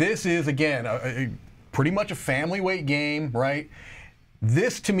this is, again, a pretty much a family weight game, right?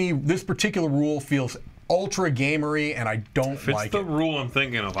 This, to me, this particular rule feels ultra gamery, and I don't If it's like the it. rule I'm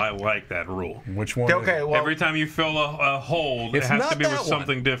thinking of, I like that rule. Which one? is Okay, it? well, Every time you fill a hold, it It's has not to be with that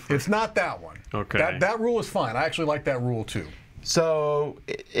something one. different. It's not that one. Okay. That rule is fine. I actually like that rule too. So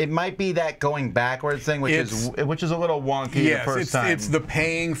it might be that going backwards thing, which is a little wonky the first time. It's the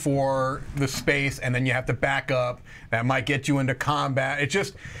paying for the space, and then you have to back up. That might get you into combat. It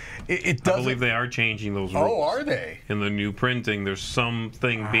doesn't. I believe they are changing those rules. Oh, are they? In the new printing, there's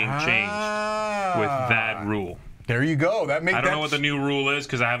something being changed with that rule. There you go. I don't know what the new rule is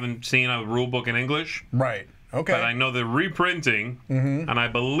because I haven't seen a rule book in English. Right. Okay. But I know they're reprinting, and I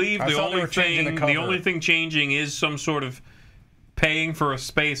believe the only thing changing is some sort of paying for a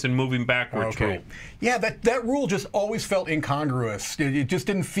space and moving backwards rule. Yeah, that rule just always felt incongruous. It just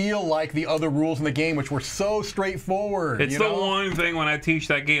didn't feel like the other rules in the game, which were so straightforward. It's the one thing when I teach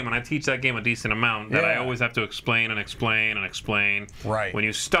that game, and I teach that game a decent amount, that I always have to explain and explain and explain. Right. When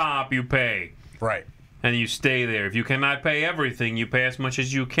you stop, you pay. Right. And you stay there. If you cannot pay everything, you pay as much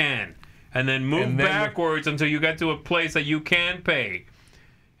as you can. And then move backwards until you get to a place that you can pay.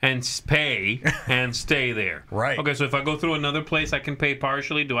 And and stay there. Right. Okay, so if I go through another place I can pay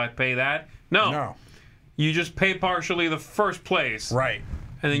partially, do I pay that? No. You just pay partially the first place. Right.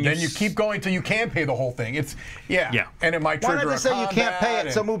 And then you keep going till you can pay the whole thing. Yeah. And it might trigger Why not just say you can't pay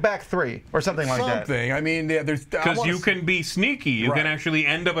it, so move back 3 or something like that? I mean, there's because you can be sneaky. You can actually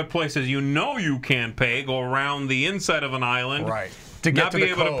end up at places you know you can't pay, go around the inside of an island. Right. To get not to be the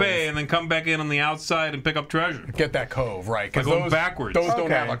able cove. to pay, and then come back in on the outside and pick up treasure. Get that cove, right. Because those backwards. Those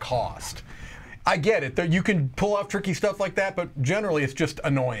don't have a cost. I get it. You can pull off tricky stuff like that, but generally it's just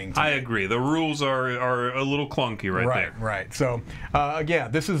annoying to me. I agree. The rules are a little clunky right there. Right. So,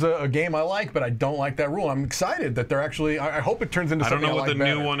 again, this is a game I like, but I don't like that rule. I'm excited that they're actually, I hope it turns into something I like better. I don't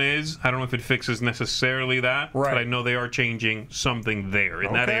know what the new one is. I don't know if it fixes necessarily that, but I know they are changing something there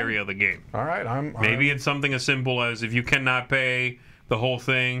in that area of the game. All right. Maybe it's something as simple as if you cannot pay the whole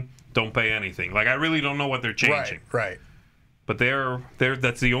thing, don't pay anything. Like, I really don't know what they're changing. Right. But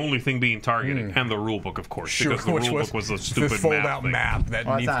that's the only thing being targeted, and the rule book, of course, because the rule book was a stupid this fold-out map that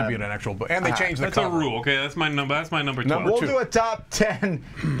needs to be in an actual book, and they changed the cover. That's a rule. Okay, that's my number. That's my number 12. We'll do a top 10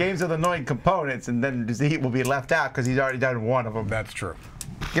 games with annoying components, and then Zee will be left out because he's already done one of them. That's true.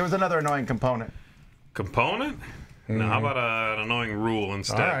 Give us another annoying component. Component? No, how about an annoying rule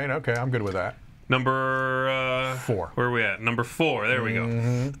instead? All right. Okay, I'm good with that. Number 4. Where are we at? Number 4. There we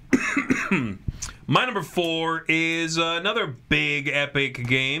go. My number 4 is another big epic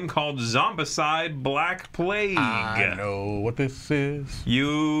game called Zombicide Black Plague. I know what this is.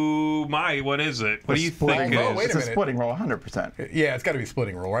 What is it? What do you think it is? Wait a minute. It's a splitting roll, 100%. Yeah, it's got to be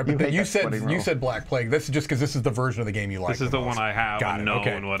splitting roll, right? But you said Black Plague. This is just because this is the version of the game you like. This is the one I have and know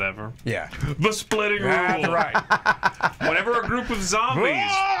and whatever. Yeah. The splitting roll. That's right. Whenever a group of zombies.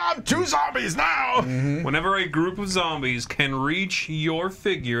 I'm 2 zombies now. Whenever a group of zombies can reach your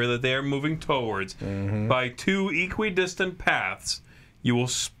figure that they are moving towards by 2 equidistant paths, you will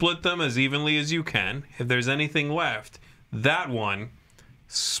split them as evenly as you can. If there's anything left, that one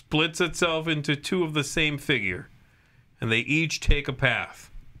splits itself into 2 of the same figure, and they each take a path.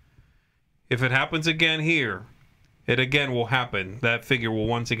 If it happens again here, it again will happen. That figure will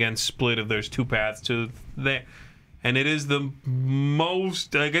once again split if there's 2 paths to there. And it is the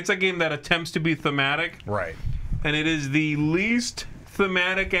most, it's a game that attempts to be thematic. Right. And it is the least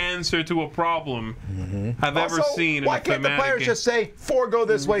thematic answer to a problem I've ever seen in a thematic game. Why can't the players just say 4 go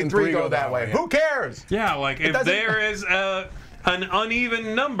this way, 3 go that way? Who cares? Yeah, like if there is an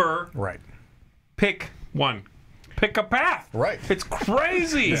uneven number, pick one. Pick a path. Right. It's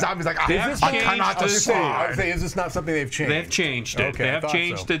crazy. The zombie's like, I cannot decide. I would say, is this not something they've changed? They've changed it. Okay, they have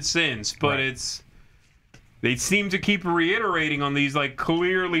changed it since, but they seem to keep reiterating on these like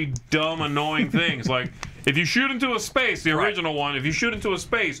clearly dumb, annoying things. Like, if you shoot into a space, the original one, if you shoot into a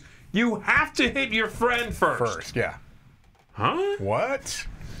space, you have to hit your friend first. Yeah. Huh? What?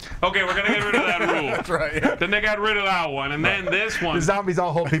 Okay, we're going to get rid of that rule. That's right. Yeah. Then they got rid of that one, and then this one. The zombies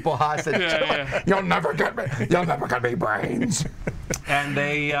all hold people hostage. You'll never get me. You'll never get me brains. And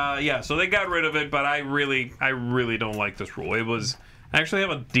they, so they got rid of it, but I really don't like this rule. I actually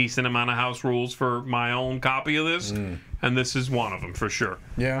have a decent amount of house rules for my own copy of this, and this is one of them for sure.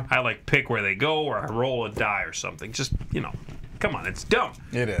 Yeah. I like pick where they go, or I roll a die or something. Just, come on, it's dumb.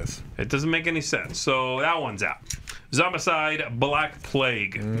 It is. It doesn't make any sense. So that one's out. Zombicide Black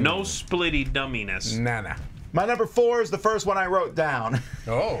Plague. No splitty dumminess. Nah. My number 4 is the first one I wrote down.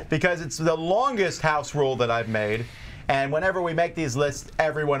 Oh. Because it's the longest house rule that I've made, and whenever we make these lists,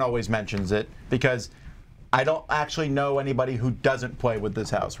 everyone always mentions it, because I don't actually know anybody who doesn't play with this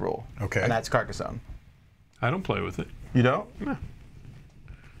house rule. Okay. And that's Carcassonne. I don't play with it. You don't? No.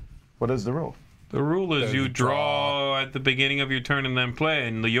 What is the rule? The rule is you draw at the beginning of your turn and then play,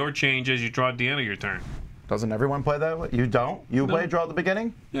 and your change is you draw at the end of your turn. Doesn't everyone play that way? You don't? You play draw at the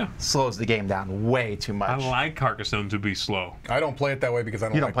beginning? Yeah. Slows the game down way too much. I like Carcassonne to be slow. I don't play it that way because I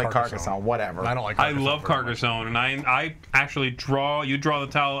don't like Carcassonne. You don't play Carcassonne, whatever. I don't like I Carcassonne. love Carcassonne, and I actually draw. You draw the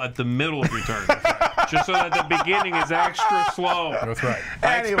tile at the middle of your turn. Just so that the beginning is extra slow. That's right.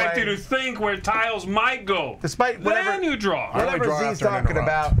 I expect you to think where tiles might go. Despite whatever, then you draw. Whatever Zee's talking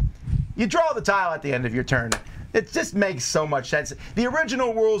about, you draw the tile at the end of your turn. It just makes so much sense. The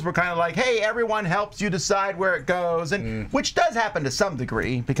original rules were kind of like, hey, everyone helps you decide where it goes, and which does happen to some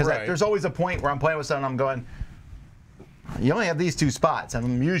degree, because there's always a point where I'm playing with someone and I'm going, you only have these 2 spots. And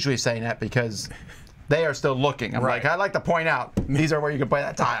I'm usually saying that because they are still looking. I'm like, I'd like to point out, these are where you can play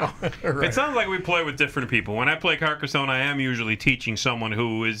that tile. It sounds like we play with different people. When I play Carcassonne, I am usually teaching someone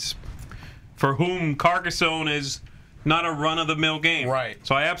for whom Carcassonne is not a run-of-the-mill game. Right.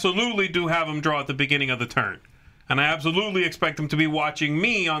 So I absolutely do have them draw at the beginning of the turn. And I absolutely expect them to be watching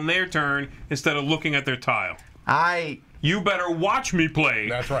me on their turn instead of looking at their tile. You better watch me play.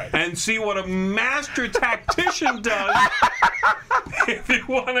 That's right. And see what a master tactician does. If you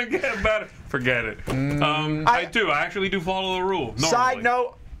want to get better, forget it. I actually do follow the rule. Normally. Side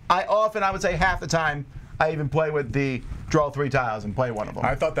note, I would say half the time, I even play with the draw 3 tiles and play one of them.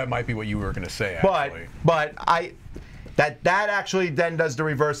 I thought that might be what you were going to say, actually. But that actually then does the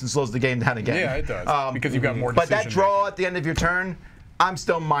reverse and slows the game down again. Yeah, it does. Because you've got more decision But that draw at the end of your turn, I'm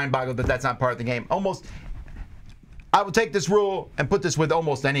still mind-boggled that that's not part of the game. I will take this rule and put this with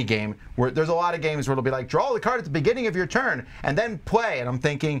almost any game. Where there's a lot of games where it'll be like, draw the card at the beginning of your turn and then play. And I'm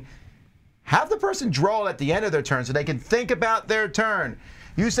thinking, have the person draw it at the end of their turn so they can think about their turn.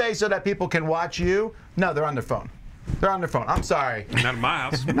 You say so that people can watch you? No, they're on their phone. They're on their phone. I'm sorry. Not in my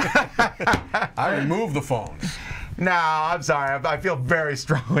house. I remove the phones. No, I'm sorry. I feel very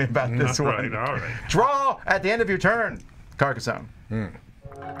strongly about this one. All right. Draw at the end of your turn. Carcassonne.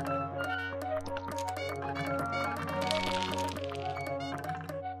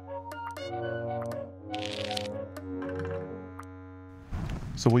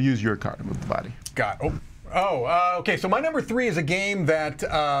 So we'll use your card to move the body. Okay, so my number 3 is a game that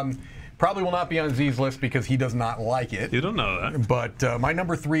probably will not be on Zee's list because he does not like it. You don't know that. But my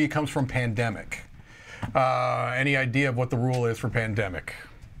number 3 comes from Pandemic. Any idea of what the rule is for Pandemic?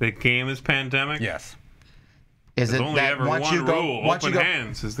 The game is Pandemic? Yes. Is There's it only that ever once one you go, rule. once Open you go,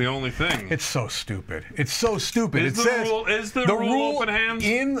 hands is the only thing. It's so stupid. It's so stupid. Is the rule open hands?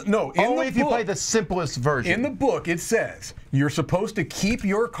 only if you play the simplest version. In the book, it says you're supposed to keep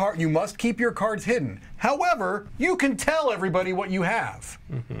your card. You must keep your cards hidden. However, you can tell everybody what you have.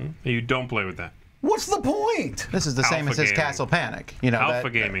 You don't play with that. What's the point? This is the same as his Castle Panic. You know, Alpha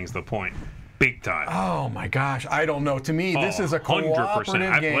gaming's the point. Big time. Oh my gosh, I don't know. To me, this is a cooperative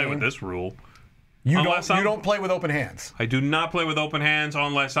 100%. game. I play with this rule. You don't play with open hands. I do not play with open hands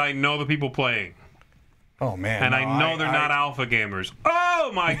unless I know the people playing. Oh man! And I know they're not alpha gamers.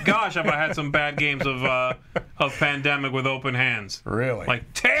 Oh my gosh, have I had some bad games of Pandemic with open hands? Really? Like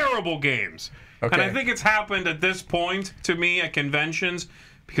terrible games. Okay. And I think it's happened at this point to me at conventions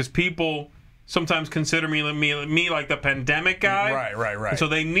because people sometimes consider me like the Pandemic guy. Right. And so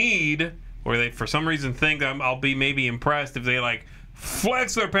they need, or they for some reason think that I'll be maybe impressed if they like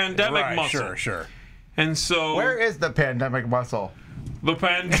flex their Pandemic muscle. Sure. And so where is the Pandemic muscle? The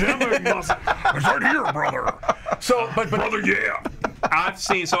Pandemic muscle. It's right here, brother. But brother, yeah. I've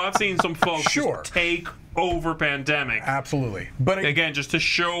seen some folks just take over Pandemic. Absolutely. But again, just to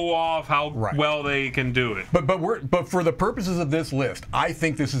show off how well they can do it. But for the purposes of this list, I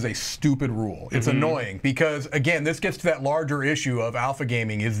think this is a stupid rule. It's annoying because again, this gets to that larger issue of alpha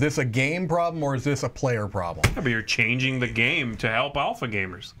gaming. Is this a game problem or is this a player problem? Yeah, but you're changing the game to help alpha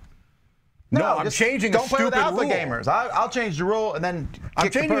gamers. No, I'm changing a stupid rule. Don't play with alpha gamers. I'll change the rule and then I'm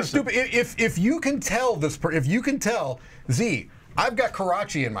changing a stupid. If you can tell Zee, I've got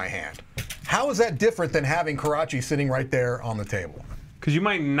Karachi in my hand. How is that different than having Karachi sitting right there on the table? Because you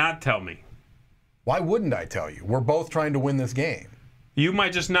might not tell me. Why wouldn't I tell you? We're both trying to win this game. You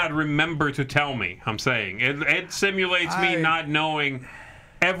might just not remember to tell me, I'm saying. It simulates me not knowing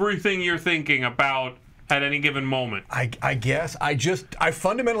everything you're thinking about at any given moment. I guess. I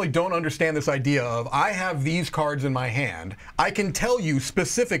fundamentally don't understand this idea of I have these cards in my hand. I can tell you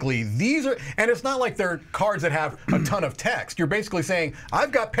specifically these are, and it's not like they're cards that have a ton of text. You're basically saying,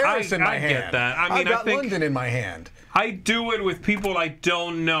 I've got Paris in my hand. I get that. I mean, I've got London in my hand. I do it with people I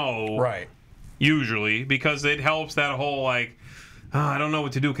don't know. Right. Usually, because it helps that whole like, I don't know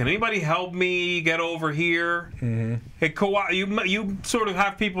what to do. Can anybody help me get over here? You sort of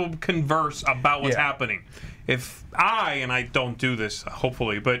have people converse about what's happening. If I don't do this,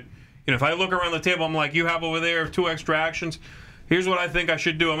 hopefully, but if I look around the table, I'm like, you have over there 2 extra actions. here's what I think I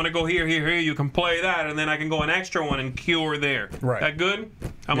should do. I'm going to go here, here, here. You can play that, and then I can go an extra one and cure there. Right. That good?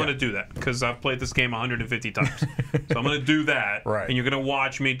 I'm going to do that because I've played this game 150 times. So I'm going to do that, and you're going to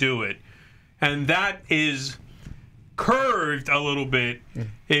watch me do it. And that is curved a little bit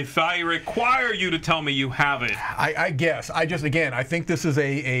if I require you to tell me you have it. I guess. Again, I think this is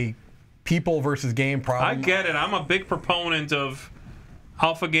a people versus game problem. I get it. I'm a big proponent of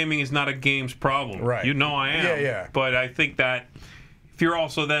alpha gaming is not a game's problem. Right. You know I am. Yeah. But I think that if you're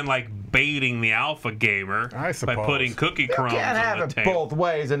also then like baiting the alpha gamer by putting cookie crumbs on the table. You can't have it both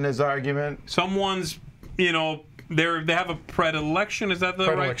ways in this argument. Someone's, you know, they have a predilection. Is that the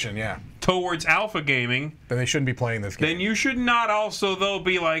predilection? Right? Yeah. Towards alpha gaming, then they shouldn't be playing this game. Then you should not also, though,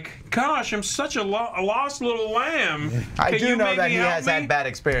 be like, gosh, I'm such a lost little lamb. I do know that he has had bad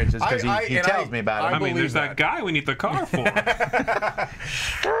experiences because he tells me about it. I mean, there's that guy we need the car for.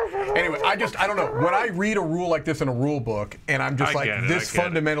 Anyway, I don't know. When I read a rule like this in a rule book, and I'm just this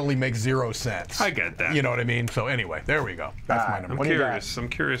fundamentally makes 0 sense. I get that. You know what I mean? So anyway, there we go. That's my number. I'm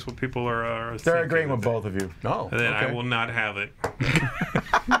curious what people are They're agreeing with both of you. No. And then I will not have it.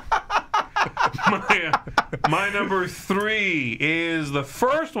 My number 3 is the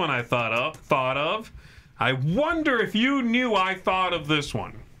first one I thought of. I wonder if you knew I thought of this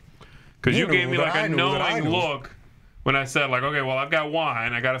one. Because you gave me like a knowing look when I said, like, okay, well, I've got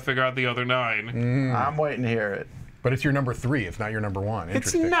 1. I got to figure out the other 9. I'm waiting to hear it. But it's your number 3. It's not your number 1.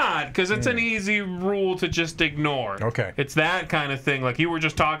 It's not, because it's an easy rule to just ignore. Okay. It's that kind of thing. Like you were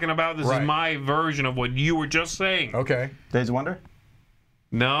just talking about. This is my version of what you were just saying. Okay. Days of Wonder?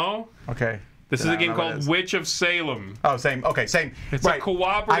 No. Okay. This is a game called Witch of Salem. Oh, same. Okay, same. It's a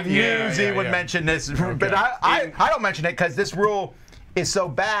cooperative game. I knew Zee would mention this, but I don't mention it because this rule is so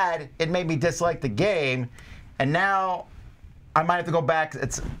bad, it made me dislike the game, and now I might have to go back.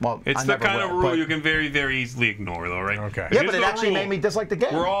 It's the kind of rule you can very, very easily ignore, though, right? Okay. Yeah, but it actually made me dislike the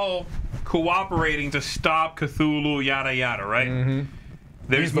game. We're all cooperating to stop Cthulhu, yada, yada, right? Mm-hmm.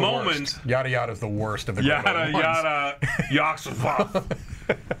 There's moments... Yada yada is the worst of the yada yada yada.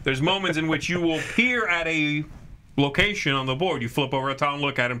 There's moments in which you will peer at a location on the board. You flip over a tile and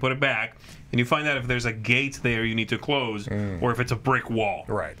look at it and put it back, and you find out if there's a gate there you need to close, or if it's a brick wall.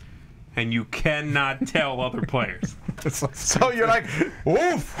 Right. And you cannot tell other players. So you're like,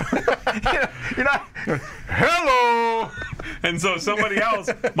 oof. You're not, hello. And so somebody else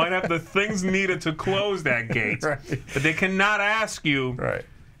might have the things needed to close that gate. But they cannot ask you,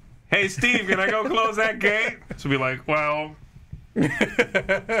 hey, Steve, can I go close that gate? So be like, well... You're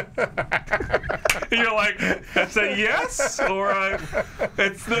like, that's a yes? Or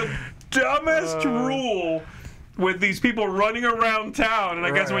it's the dumbest rule with these people running around town, and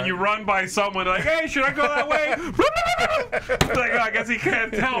I guess when you run by someone, like, hey, should I go that way? It's like, oh, I guess he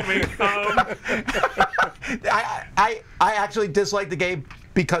can't tell me. I actually dislike the game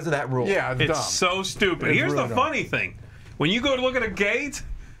because of that rule. Yeah, it's dumb. So stupid. Here's the funny thing. When you go to look at a gate,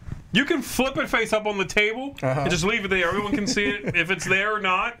 you can flip it face up on the table and just leave it there. Everyone can see it if it's there or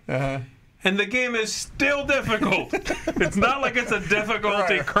not. And the game is still difficult. It's not like it's a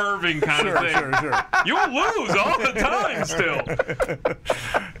difficulty curving kind of thing. You'll lose all the time still.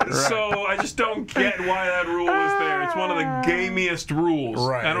 So I just don't get why that rule is there. It's one of the gamiest rules.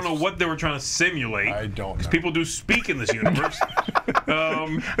 I don't know what they were trying to simulate. I don't know. Because people do speak in this universe.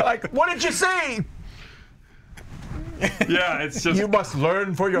 Like, what did you say? Yeah, it's just... You must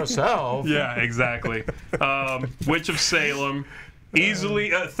learn for yourself. Yeah, exactly. Witch of Salem.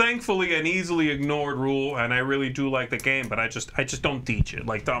 Thankfully, an easily ignored rule, and I really do like the game, but I just don't teach it.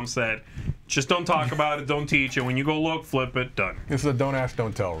 Like Tom said, just don't talk about it, don't teach it. When you go look, flip it, done. This is a don't ask,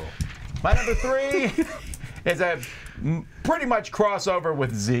 don't tell rule. My number 3 is a pretty much crossover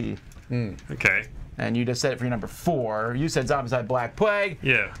with Zee. Okay. And you just said it for your number 4. You said Zombicide Black Plague.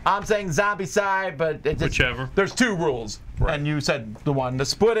 Yeah. I'm saying Zombicide, but it's whichever. There's 2 rules. And you said the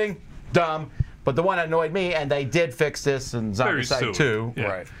splitting, dumb. But the one that annoyed me, and they did fix this in Zombicide 2.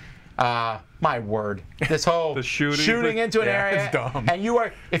 Yeah. My word. This whole shooting into an area. It's dumb. And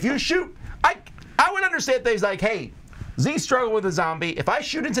if you shoot, I would understand things like, hey, Zee struggled with a zombie. If I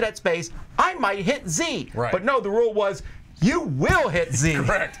shoot into that space, I might hit Zee. But no, the rule was, you will hit Zee.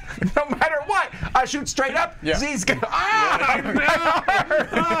 Correct. No matter what. I shoot straight up, Zee's going to... I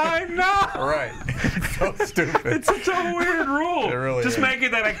know. Right. So stupid. It's such a weird rule. It really Just is. make it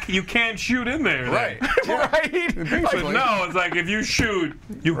that you can't shoot in there. Right. But no, it's like if you shoot,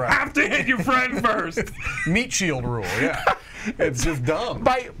 you have to hit your friend first. Meat shield rule, yeah. It's just dumb.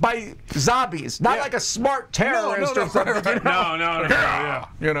 By zombies, not like a smart terrorist or something. No. Yeah.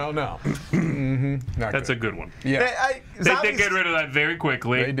 You know, no. That's a good one. Yeah. They get rid of that very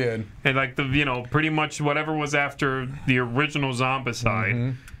quickly. They did. And like pretty much whatever was after the original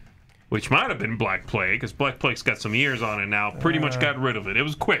Zombicide, which might have been Black Plague, because Black Plague's got some years on it now, pretty much got rid of it. It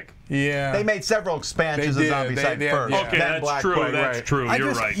was quick. Yeah. They made several expansions of Zombicide first. Okay, that's true. That's true.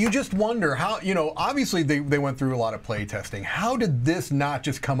 You're right. You just wonder how, obviously they went through a lot of play testing. How did this not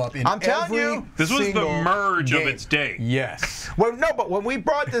just come up in I'm telling you, this was the merge of its day. Yes. Well, no, but when we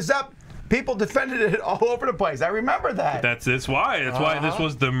brought this up, people defended it all over the place. I remember that. That's why. That's why this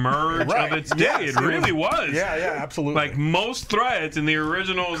was the merge of its day. Yes, it really was. Yeah, absolutely. Like most threads in the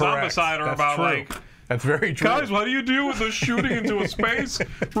original Zombicide are about like. That's very true. Guys, what do you do with the shooting into a space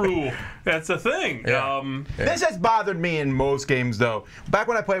rule? That's the thing. Yeah. This has bothered me in most games, though. Back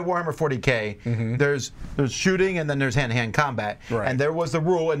when I played Warhammer 40K, there's shooting and then there's hand-to-hand combat. Right. And there was the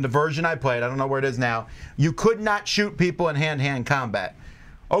rule in the version I played, I don't know where it is now, you could not shoot people in hand-to-hand combat.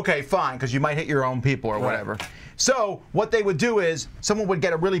 Okay, fine, because you might hit your own people or whatever. So what they would do is someone would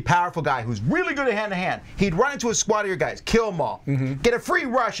get a really powerful guy who's really good at hand-to-hand. He'd run into a squad of your guys, kill them all. Get a free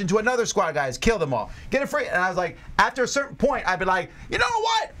rush into another squad of guys, kill them all. Get a free, and I was like, after a certain point, I'd be like, you know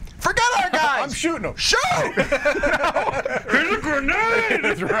what? Forget our guys. I'm shooting them. Shoot! Here's a grenade!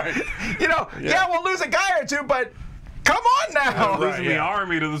 That's right. Yeah, we'll lose a guy or two, but come on now. Losing the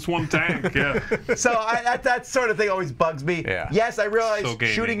army to this one tank. Yeah. So that sort of thing always bugs me. Yeah. Yes, I realize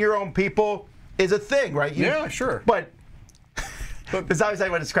shooting your own people is a thing, right? Yeah, sure. But that's always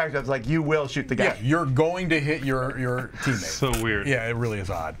like what describes it. I was like, you will shoot the guy. Yeah, you're going to hit your teammate. So weird. Yeah, it really is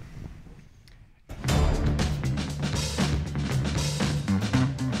odd.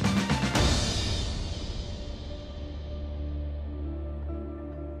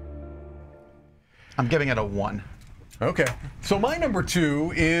 I'm giving it a 1. Okay. So my number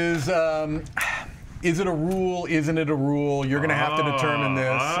 2 is it a rule? Isn't it a rule? You're going to have to determine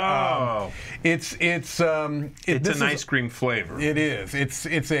this. It's an ice cream flavor. It is.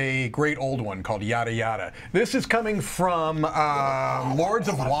 It's a great old one called Yada Yada. This is coming from Lords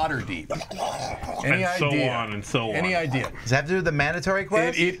of Waterdeep. Any idea? So on and so on. Any idea? Does that have to do with the mandatory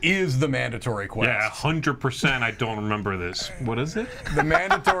quest? It is the mandatory quest. Yeah, 100%. I don't remember this. What is it? The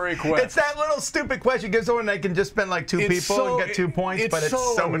mandatory quest. It's that little stupid quest you give someone they can just spend like 2 people and get 2 points, but it's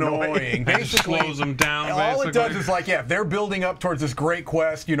so annoying. Basically, slows them down. All it does is like, if they're building up towards this great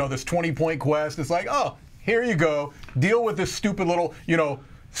quest, this 20-point quest, it's like, oh, here you go. Deal with this stupid little,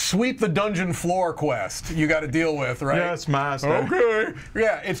 sweep the dungeon floor quest you got to deal with, right? Yes, master. Okay.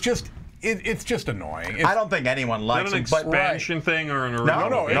 Yeah, it's just annoying. I don't think anyone likes it. Is that an expansion thing or an original?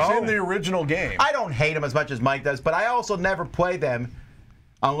 No, it's in the original game. I don't hate them as much as Mike does, but I also never play them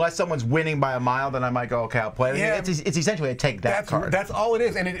unless someone's winning by a mile. Then I might go, okay, I'll play them. Yeah, it's essentially a take that card. That's all it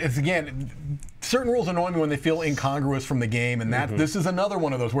is, and it's again. Certain rules annoy me when they feel incongruous from the game, and this is another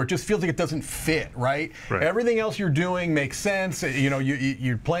one of those where it just feels like it doesn't fit, right? Everything else you're doing makes sense.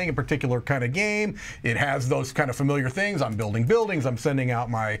 You're playing a particular kind of game. It has those kind of familiar things. I'm building buildings. I'm sending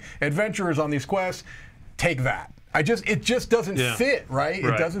out my adventurers on these quests. Take that. It just doesn't fit, right?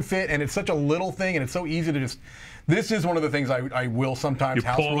 It doesn't fit, and it's such a little thing, and it's so easy to just. This is one of the things I will sometimes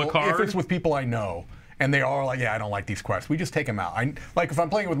house rule if it's with people I know. And they are like, yeah, I don't like these quests. We just take them out. Like if I'm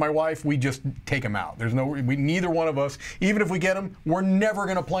playing with my wife, we just take them out. There's neither one of us, even if we get them, we're never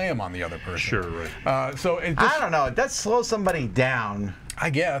going to play them on the other person. Sure, right. So I don't know. It does slow somebody down. I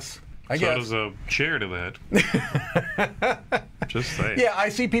guess. So does a chair to that. Just saying. Yeah, I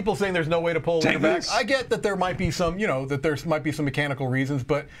see people saying there's no way to pull it back. I get that there might be some, some mechanical reasons,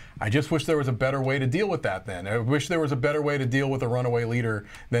 but I just wish there was a better way to deal with that then. I wish there was a better way to deal with a runaway leader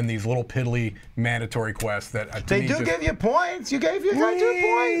than these little piddly mandatory quests that they do give you points. You got 2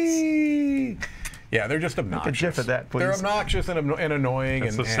 points. Yeah, they're just obnoxious. Make a gif of that, please. They're obnoxious and annoying.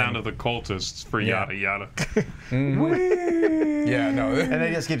 That's the sound of the cultists for yada yada. Yeah, no. And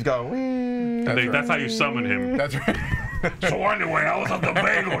they just keeps going. That's how you summon him. That's right. So anyway, I was at the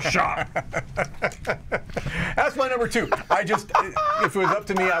bagel shop. That's my number 2. If it was up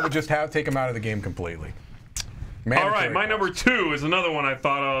to me, I would just take him out of the game completely. All right, my number 2 is another one I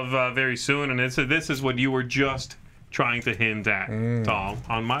thought of very soon, and this is what you were just trying to hint at, Tom,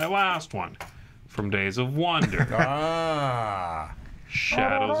 on my last one. From Days of Wonder.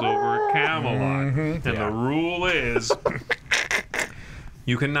 Shadows over Camelot. And the rule is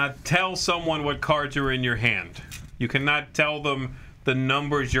you cannot tell someone what cards are in your hand. You cannot tell them the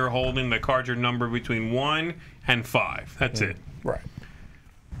numbers you're holding. The cards are numbered between 1 and 5. That's it. Right.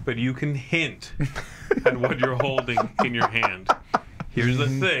 But you can hint at what you're holding in your hand. Here's the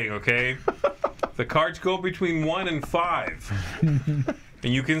thing, okay? The cards go between 1 and 5.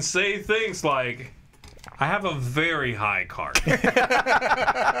 And you can say things like, I have a very high card.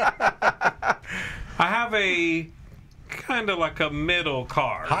 I have a kind of like a middle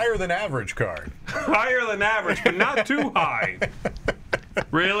card. Higher than average card. Higher than average, but not too high.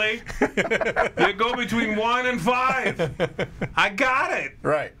 Really? You go between 1 and 5. I got it.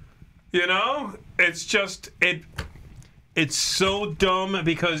 Right. You know? It's just, it's so dumb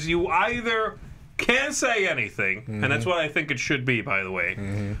because you either can't say anything, and that's what I think it should be, by the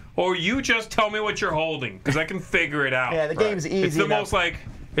way, or you just tell me what you're holding, because I can figure it out. Yeah, the game's easy It's the enough. most, like,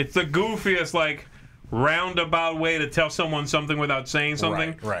 it's the goofiest, like, roundabout way to tell someone something without saying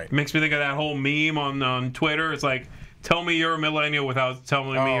something. Right. Makes me think of that whole meme on Twitter. It's like, tell me you're a millennial without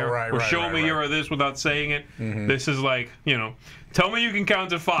telling me or show me you're a this without saying it. This is like, you know, tell me you can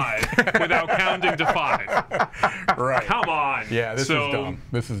count to 5 without counting to 5. Right. Come on. Yeah, this is dumb.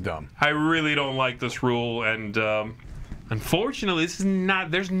 This is dumb. I really don't like this rule, and unfortunately,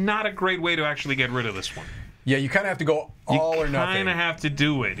 there's not a great way to actually get rid of this one. Yeah, you kind of have to go all or You nothing. kind of have to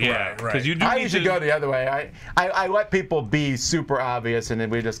do it, yeah. Right. Because you do I need usually to go the other way. I let people be super obvious, and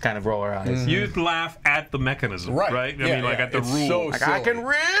then we just kind of roll our eyes. You laugh at the mechanism, right? I mean, like at the It's rule. so Like, I can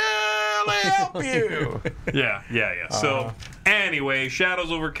really help you. Yeah. So, anyway,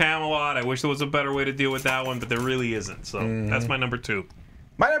 Shadows over Camelot. I wish there was a better way to deal with that one, but there really isn't. So, that's my number 2.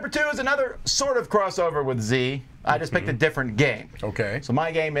 My number 2 is another sort of crossover with Z. I just picked a different game. Okay. So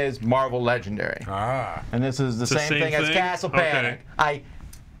my game is Marvel Legendary. And this is the same thing as Castle Panic. I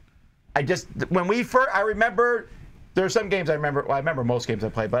just, when we first, I remember, there are some games I remember, well, I remember most games I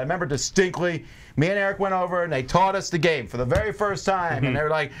played, but I remember distinctly, me and Eric went over and they taught us the game for the very first time. And they were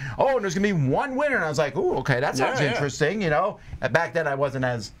like, oh, and there's going to be one winner. And I was like, ooh, okay, that sounds interesting, you know. And back then I wasn't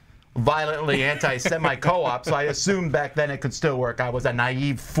as violently anti-semi-co-op, so I assumed back then it could still work. I was a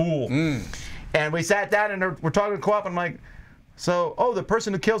naive fool. And we sat down and we're talking co-op, and I'm like, so, the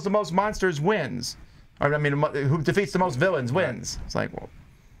person who kills the most monsters wins. Or, I mean, who defeats the most villains wins. It's like, well,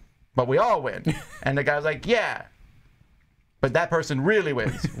 but we all win. And the guy's like, yeah, but that person really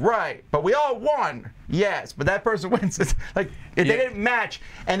wins. Right, but we all won. Yes, but that person wins. It's like, they didn't match.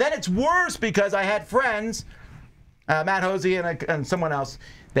 And then it's worse because I had friends, Matt Hosey and someone else,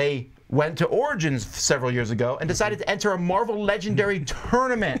 they went to Origins several years ago and decided to enter a Marvel Legendary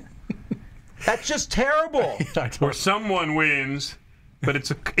tournament. That's just terrible. Where someone wins, but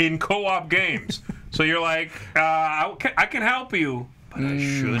it's in co-op games. So you're like, I can help you, but I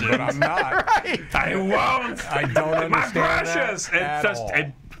shouldn't. But I'm not. Right. I won't. I don't understand My precious. that at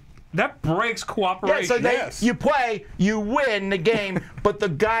all. That breaks cooperation. Yeah, so you play, you win the game, but the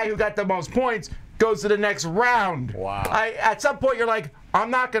guy who got the most points goes to the next round. Wow. At some point, you're like, I'm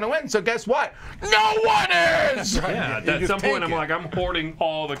not going to win, so guess what? No one is! Yeah, at some point, I'm like, I'm hoarding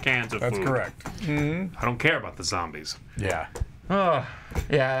all the cans of food. That's correct. I don't care about the zombies. Yeah.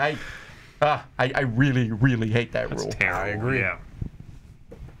 Yeah, I really, really hate that rule. Terrible. I agree. Yeah.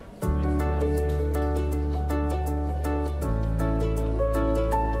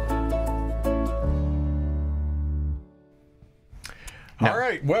 All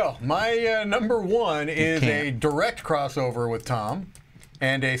right. Well, my number 1 is a direct crossover with Tom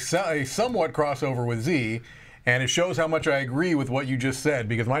and a somewhat crossover with Z. And it shows how much I agree with what you just said,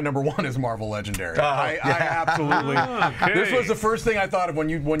 because my number 1 is Marvel Legendary. I absolutely. Okay. This was the first thing I thought of when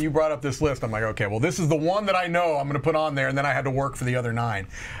you brought up this list. I'm like, okay, well, this is the one that I know I'm going to put on there, and then I had to work for the other 9.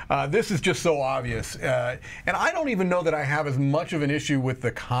 This is just so obvious. And I don't even know that I have as much of an issue with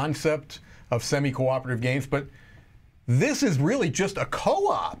the concept of semi-cooperative games, but this is really just a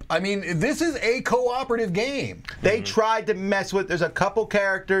co-op. I mean, this is a cooperative game. They tried to mess with, there's a couple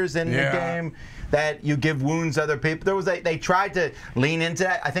characters in the game that you give wounds to other people. They tried to lean into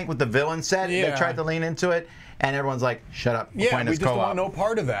that. I think with the villain set, they tried to lean into it, and everyone's like, shut up. We just don't want no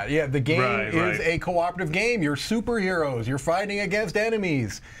part of that. Yeah, the game is a cooperative game. You're superheroes. You're fighting against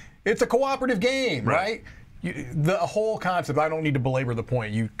enemies. It's a cooperative game, right? The whole concept, I don't need to belabor the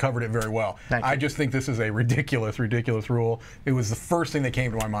point. You covered it very well. I just think this is a ridiculous, ridiculous rule. It was the first thing that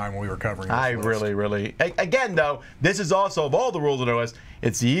came to my mind when we were covering this list. Really. Again, though, this is also, of all the rules on the list,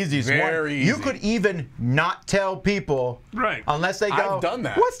 it's the easiest one. Very easy. You could even not tell people, unless they go, I've done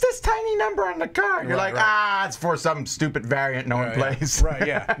that. What's this tiny number on the card? You're like, it's for some stupid variant no one plays. Right,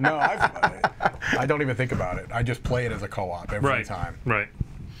 yeah. No, I don't even think about it. I just play it as a co-op every time. Right.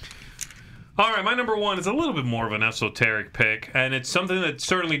 All right, my number 1 is a little bit more of an esoteric pick, and it's something that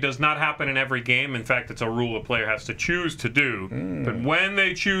certainly does not happen in every game. In fact, it's a rule a player has to choose to do. But when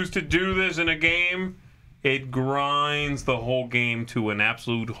they choose to do this in a game, it grinds the whole game to an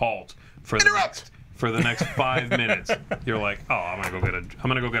absolute halt for the next 5 minutes. You're like, I'm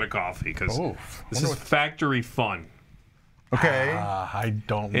gonna go get a coffee because this is factory fun. Okay. I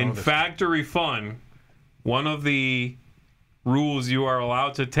don't know. In factory fun, one of the rules you are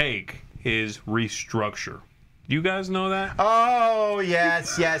allowed to take is restructure. You guys know that? Oh,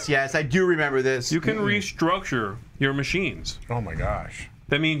 yes, yes, yes. I do remember this. You can restructure your machines. Oh, my gosh.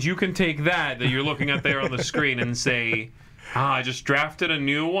 That means you can take that you're looking at there on the screen and say, I just drafted a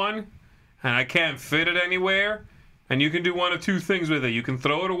new one, and I can't fit it anywhere. And you can do one of two things with it. You can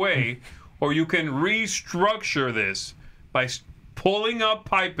throw it away, or you can restructure this by pulling up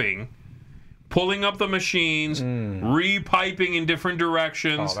piping, pulling up the machines, repiping in different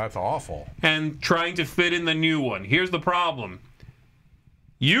directions. Oh, that's awful. And trying to fit in the new one. Here's the problem.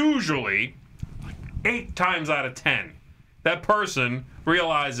 Usually, 8 times out of 10, that person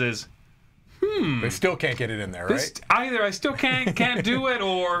realizes, They still can't get it in there, right? Either I still can't do it,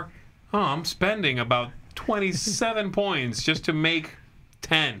 or I'm spending about 27 points just to make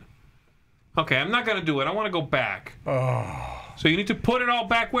 10. Okay, I'm not going to do it. I want to go back. Oh. So you need to put it all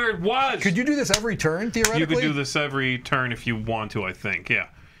back where it was. Could you do this every turn, theoretically? You could do this every turn if you want to, I think, yeah.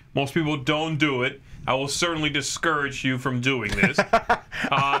 Most people don't do it. I will certainly discourage you from doing this.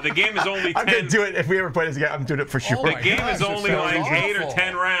 The game is only 10... I'm going to do it. If we ever play this again, I'm doing it for sure. The game is only like awful. 8 or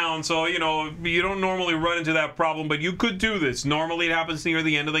 10 rounds, so, you know, you don't normally run into that problem, but you could do this. Normally it happens near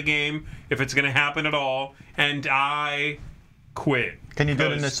the end of the game, if it's going to happen at all, and I quit. Can you do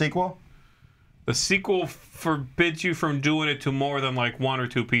it in the sequel? The sequel forbids you from doing it to more than like 1 or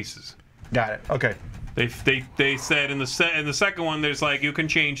 2 pieces. Got it. Okay. They said in the second one there's like you can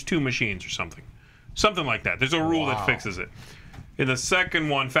change 2 machines or something like that. There's a rule that fixes it. In the second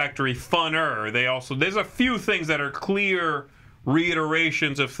one, Factory Funner, there's a few things that are clear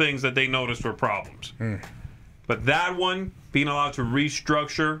reiterations of things that they noticed were problems. But that one, being allowed to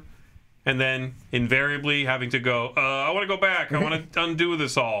restructure, and then invariably having to go, I want to go back. I want to undo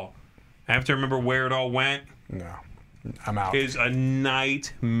this all. I have to remember where it all went. No. I'm out. Is a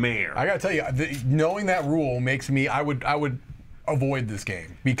nightmare. I got to tell you, knowing that rule makes me, I would avoid this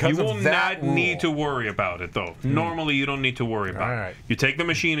game because you will of that not rule. need to worry about it, though. Normally, you don't need to worry about it. You take the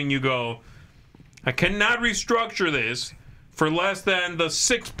machine and you go, I cannot restructure this for less than the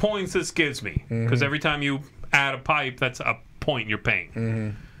 6 points this gives me. Because every time you add a pipe, that's a point you're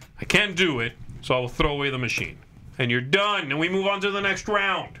paying. I can't do it, so I will throw away the machine. And you're done, and we move on to the next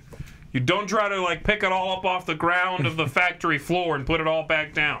round. You don't try to like pick it all up off the ground of the factory floor and put it all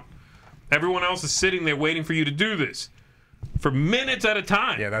back down. Everyone else is sitting there waiting for you to do this for minutes at a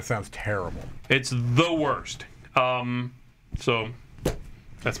time. Yeah, that sounds terrible. It's the worst. So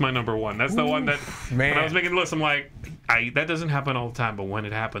that's my number one. That's the one that when I was making the list, I'm like, that doesn't happen all the time, but when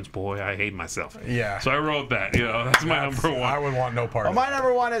it happens, boy, I hate myself. Yeah. So I wrote that. You know, that's my number one. I would want no part of my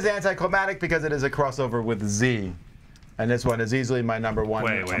number one is anticlimactic because it is a crossover with Z. And this one is easily my number one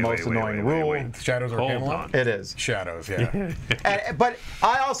most annoying rule. Shadows or Camelot? It is. Shadows, yeah. But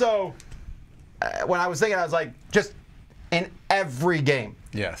I also, when I was thinking, I was like, just in every game.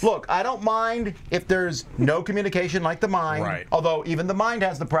 Yes. Look, I don't mind if there's no communication like the Mind. Right. Although even the Mind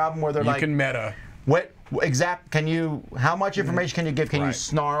has the problem where they're like, you can meta. What exact? How much information can you give? Can you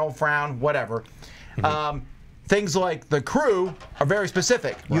snarl, frown, whatever? Things like the crew are very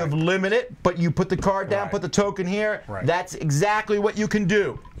specific. You have limit, but you put the card down, put the token here. That's exactly what you can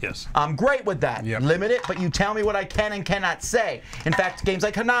do. Yes. I'm great with that. Limit it, but you tell me what I can and cannot say. In fact, games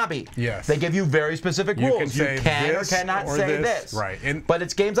like Hanabi, they give you very specific rules. You can or cannot say this. Right. But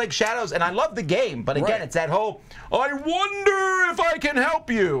it's games like Shadows, and I love the game, but again, it's that whole, I wonder if I can help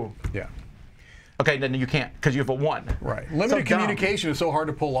you. Yeah. Okay, then you can't because you have a 1. Right. Limited communication is so hard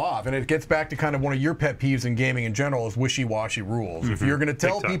to pull off, and it gets back to kind of one of your pet peeves in gaming in general is wishy-washy rules. If you're going to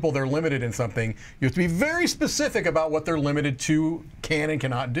tell people they're limited in something, you have to be very specific about what they're limited to, can and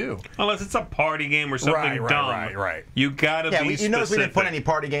cannot do. Unless it's a party game or something dumb. Right. You got to be specific. You notice we didn't put any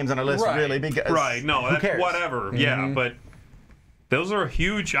party games on our list, really, because no, who cares? Whatever. Yeah, but those are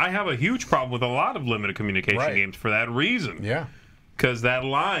huge. I have a huge problem with a lot of limited communication games for that reason. Yeah. Because that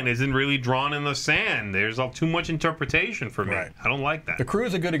line isn't really drawn in the sand. There's too much interpretation for me. I don't like that. The Crew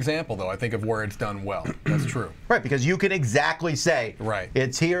is a good example, though, I think, of where it's done well. That's true. Right, because you can exactly say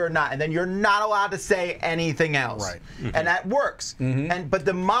it's here or not, and then you're not allowed to say anything else. Right. And that works. But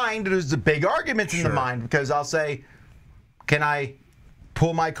the Mind, there's the big arguments in the Mind, because I'll say, can I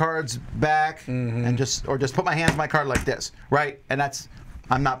pull my cards back and just put my hands on my card like this, right? And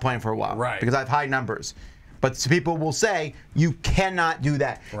I'm not playing for a while, because I have high numbers. But people will say, you cannot do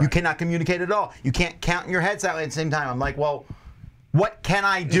that. You cannot communicate at all. You can't count in your head silently at the same time. I'm like, well, what can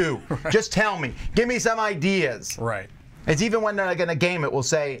I do? Just tell me. Give me some ideas. Right. It's even when they're going to game it, will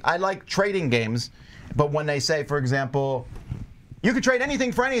say, I like trading games, but when they say, for example, you can trade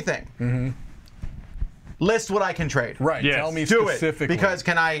anything for anything. list what I can trade. Right. Yes. Tell me Do specifically. it. Because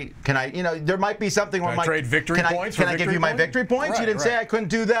can I, you know, there might be something where Can I trade victory points for Can I give victory you my points? victory points? You Right, didn't say right. I couldn't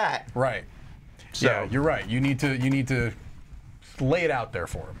do that. Right. So, Yeah, you're right. You need to lay it out there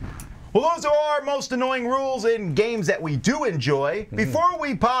for them. well, those are our most annoying rules in games that we do enjoy. Before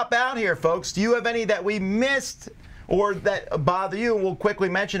we pop out here, folks, do you have any that we missed or that bother you? We'll quickly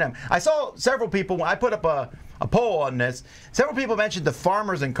mention them. I saw several people, when I put up a poll on this, several people mentioned the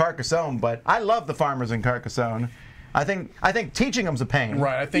farmers in Carcassonne, but I love the farmers in Carcassonne. I think teaching them's a pain.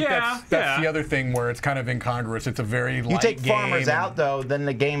 Right. I think Yeah, that's the other thing where it's kind of incongruous. It's a very light You take farmers game out, though, then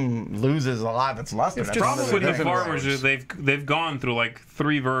the game loses a lot of its luster. It's That's just- one of Problem with the doesn't farmers work. is they've gone through like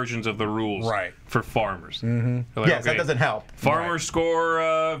 3 versions of the rules Right. for farmers. Mm-hmm. Yes, that doesn't help. Farmers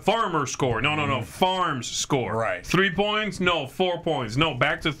score, farmers score. No, farms score. Right. 3 points? No, 4 points. No,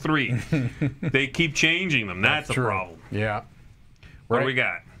 back to 3. They keep changing them. That's the true. problem. Yeah. What do Right. we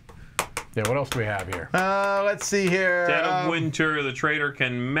got? Yeah. What else do we have here? Let's see here. Dead of winter, the trader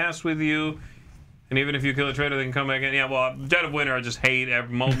can mess with you. And even if you kill a trader, they can come back in. Yeah, well, Dead of Winter, I just hate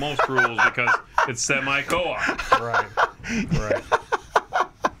most rules because it's semi-co-op. Right. Right.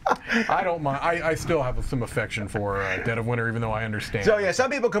 I don't mind. I still have some affection for Dead of Winter, even though I understand. So yeah,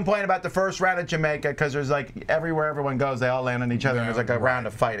 some people complain about the first round at Jamaica because there's like everywhere everyone goes, they all land on each other, and there's like a round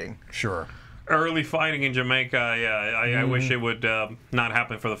of fighting. Sure. Early fighting in Jamaica, yeah, I wish it would not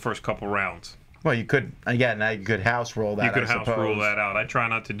happen for the first couple rounds. Well, you could you could house rule that. You could I house suppose. rule that out. I try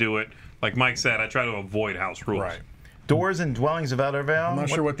not to do it. Like Mike said, I try to avoid house rules. Right. Doors and Dwellings of Eldervale. I'm not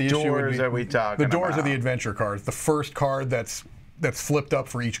sure what the issue would doors be. are we talking The doors about? are the adventure cards. The first card that's flipped up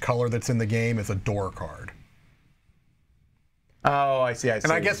for each color that's in the game is a door card. Oh, I see.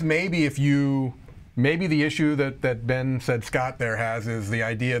 And I guess maybe maybe the issue that Ben said Scott there has is the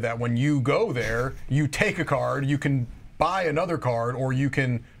idea that when you go there, you take a card, you can buy another card, or you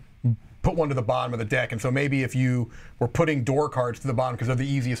can put one to the bottom of the deck. And so maybe if you were putting door cards to the bottom because they're the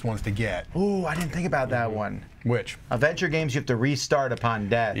easiest ones to get. Ooh, I didn't think about that one. Which? Adventure games, you have to restart upon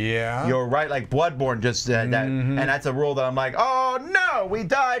death. Yeah. You're right, like Bloodborne just said that. And that's a rule that I'm like, oh no, we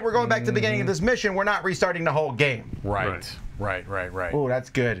died. We're going back to the beginning of this mission. We're not restarting the whole game. Right. Ooh,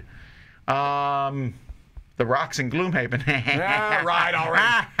 that's good. The Rocks in Gloomhaven. Yeah, right,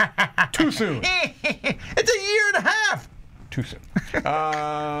 already. Too soon. It's a year and a half. Too soon.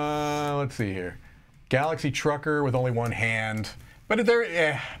 Let's see here. Galaxy Trucker with only one hand. But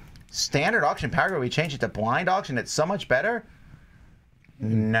there, Standard auction Power Grid, we changed it to blind auction. It's so much better.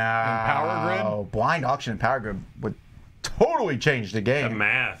 No. Power Grid? Blind auction and Power Grid would totally change the The game.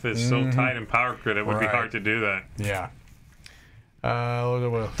 math is so tight in Power Grid, it would be Right. hard to do that. yeah.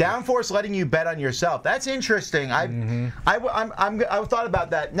 Downforce letting you bet on yourself. That's interesting. I thought about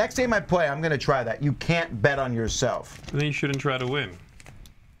that. Next game I play, I'm going to try that. You can't bet on yourself. Then you shouldn't try to win.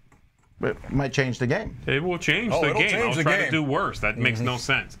 It might change the game. It will change Oh, the it'll game. change I'll the try game. to do worse. That makes no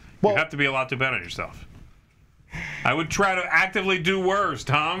sense. Well- You have to be allowed to bet on yourself. I would try to actively do worse,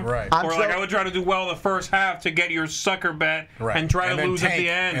 Tom. Right. Or like I would try to do well the first half to get your sucker bet Right. and try to then lose at tank, the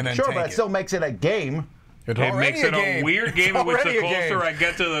end. and then Sure, tank but it still makes it a game. It's It already makes it a game. weird game It's in which the already a closer game. I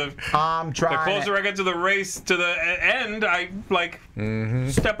get to the I'm trying. the closer I get to the race to the end, I like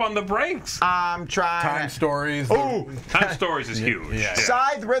step on the brakes. I'm trying. Time stories. Ooh, Time stories is huge. yeah.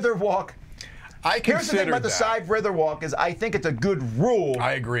 Scythe River Walk. I Here's the thing considered about the that. Scythe River Walk is I think it's a good rule.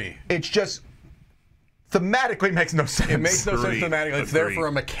 I agree. It's just thematically makes no sense. It makes no sense Agreed. thematically. It's there Agreed. for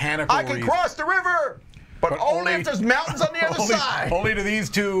a mechanical I can reason. cross the river, but only if there's mountains on the other side. Only to these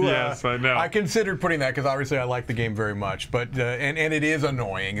two. Yes, I know. I considered putting that because obviously I like the game very much, but and it is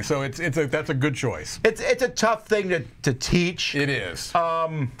annoying. So that's a good choice. It's a tough thing to teach. It is.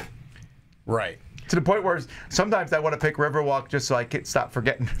 Right. To the point where sometimes I want to pick Riverwalk just so I can stop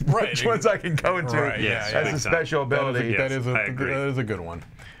forgetting Right. which ones I can go into Right, yeah, as yeah, a big time. special ability. Yes, I that agree. is a good one.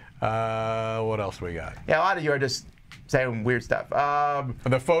 What else we got? Yeah, a lot of you are just saying weird stuff.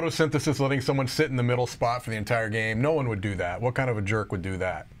 The photosynthesis, letting someone sit in the middle spot for the entire game. No one would do that. What kind of a jerk would do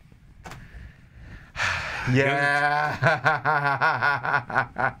that? Yeah.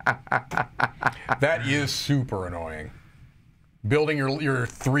 That is super annoying. Building your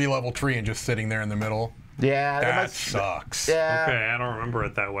 3-level tree and just sitting there in the middle. Yeah. That sucks. Yeah. Okay, I don't remember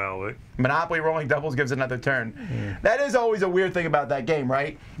it that well. But Monopoly rolling doubles gives another turn. That is always a weird thing about that game,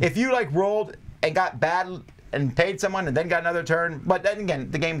 right? If you like rolled and got bad and paid someone and then got another turn, but then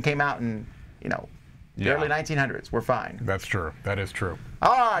again, the game came out in, the early 1900s. We're fine. That's true. That is true.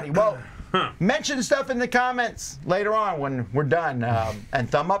 Alrighty, well, mention stuff in the comments later on when we're done,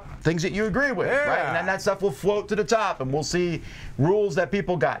 and thumb up things that you agree with, right? And then that stuff will float to the top, and we'll see rules that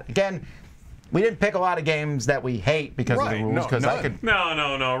people got. Again, we didn't pick a lot of games that we hate because of the Right, rules, no, because I none. could.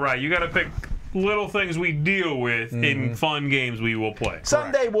 no, right. You got to pick little things we deal with in fun games we will play.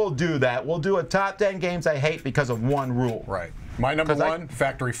 Someday we'll do that. We'll do a top 10 games I hate because of one rule. Right. My number one,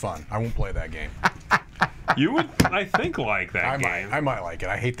 Factory Fun. I won't play that game. You would, I think, like that game. I might like it.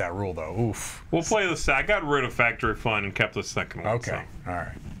 I hate that rule, though. Oof. We'll play the I got rid of Factory Fun and kept the second one. Okay. So. All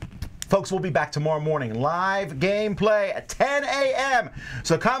right. Folks, we'll be back tomorrow morning. Live gameplay at 10 a.m.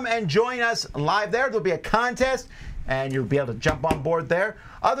 So come and join us live there. There'll be a contest, and you'll be able to jump on board there.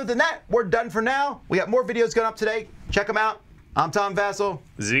 Other than that, we're done for now. We got more videos going up today. Check them out. I'm Tom Vasel.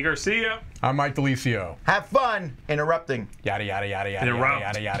 Zee Garcia. I'm Mike DiLisio. Have fun interrupting. Yada, yada, yada, yada, Interrupt.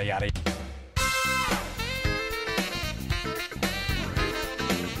 yada, yada, yada, yada.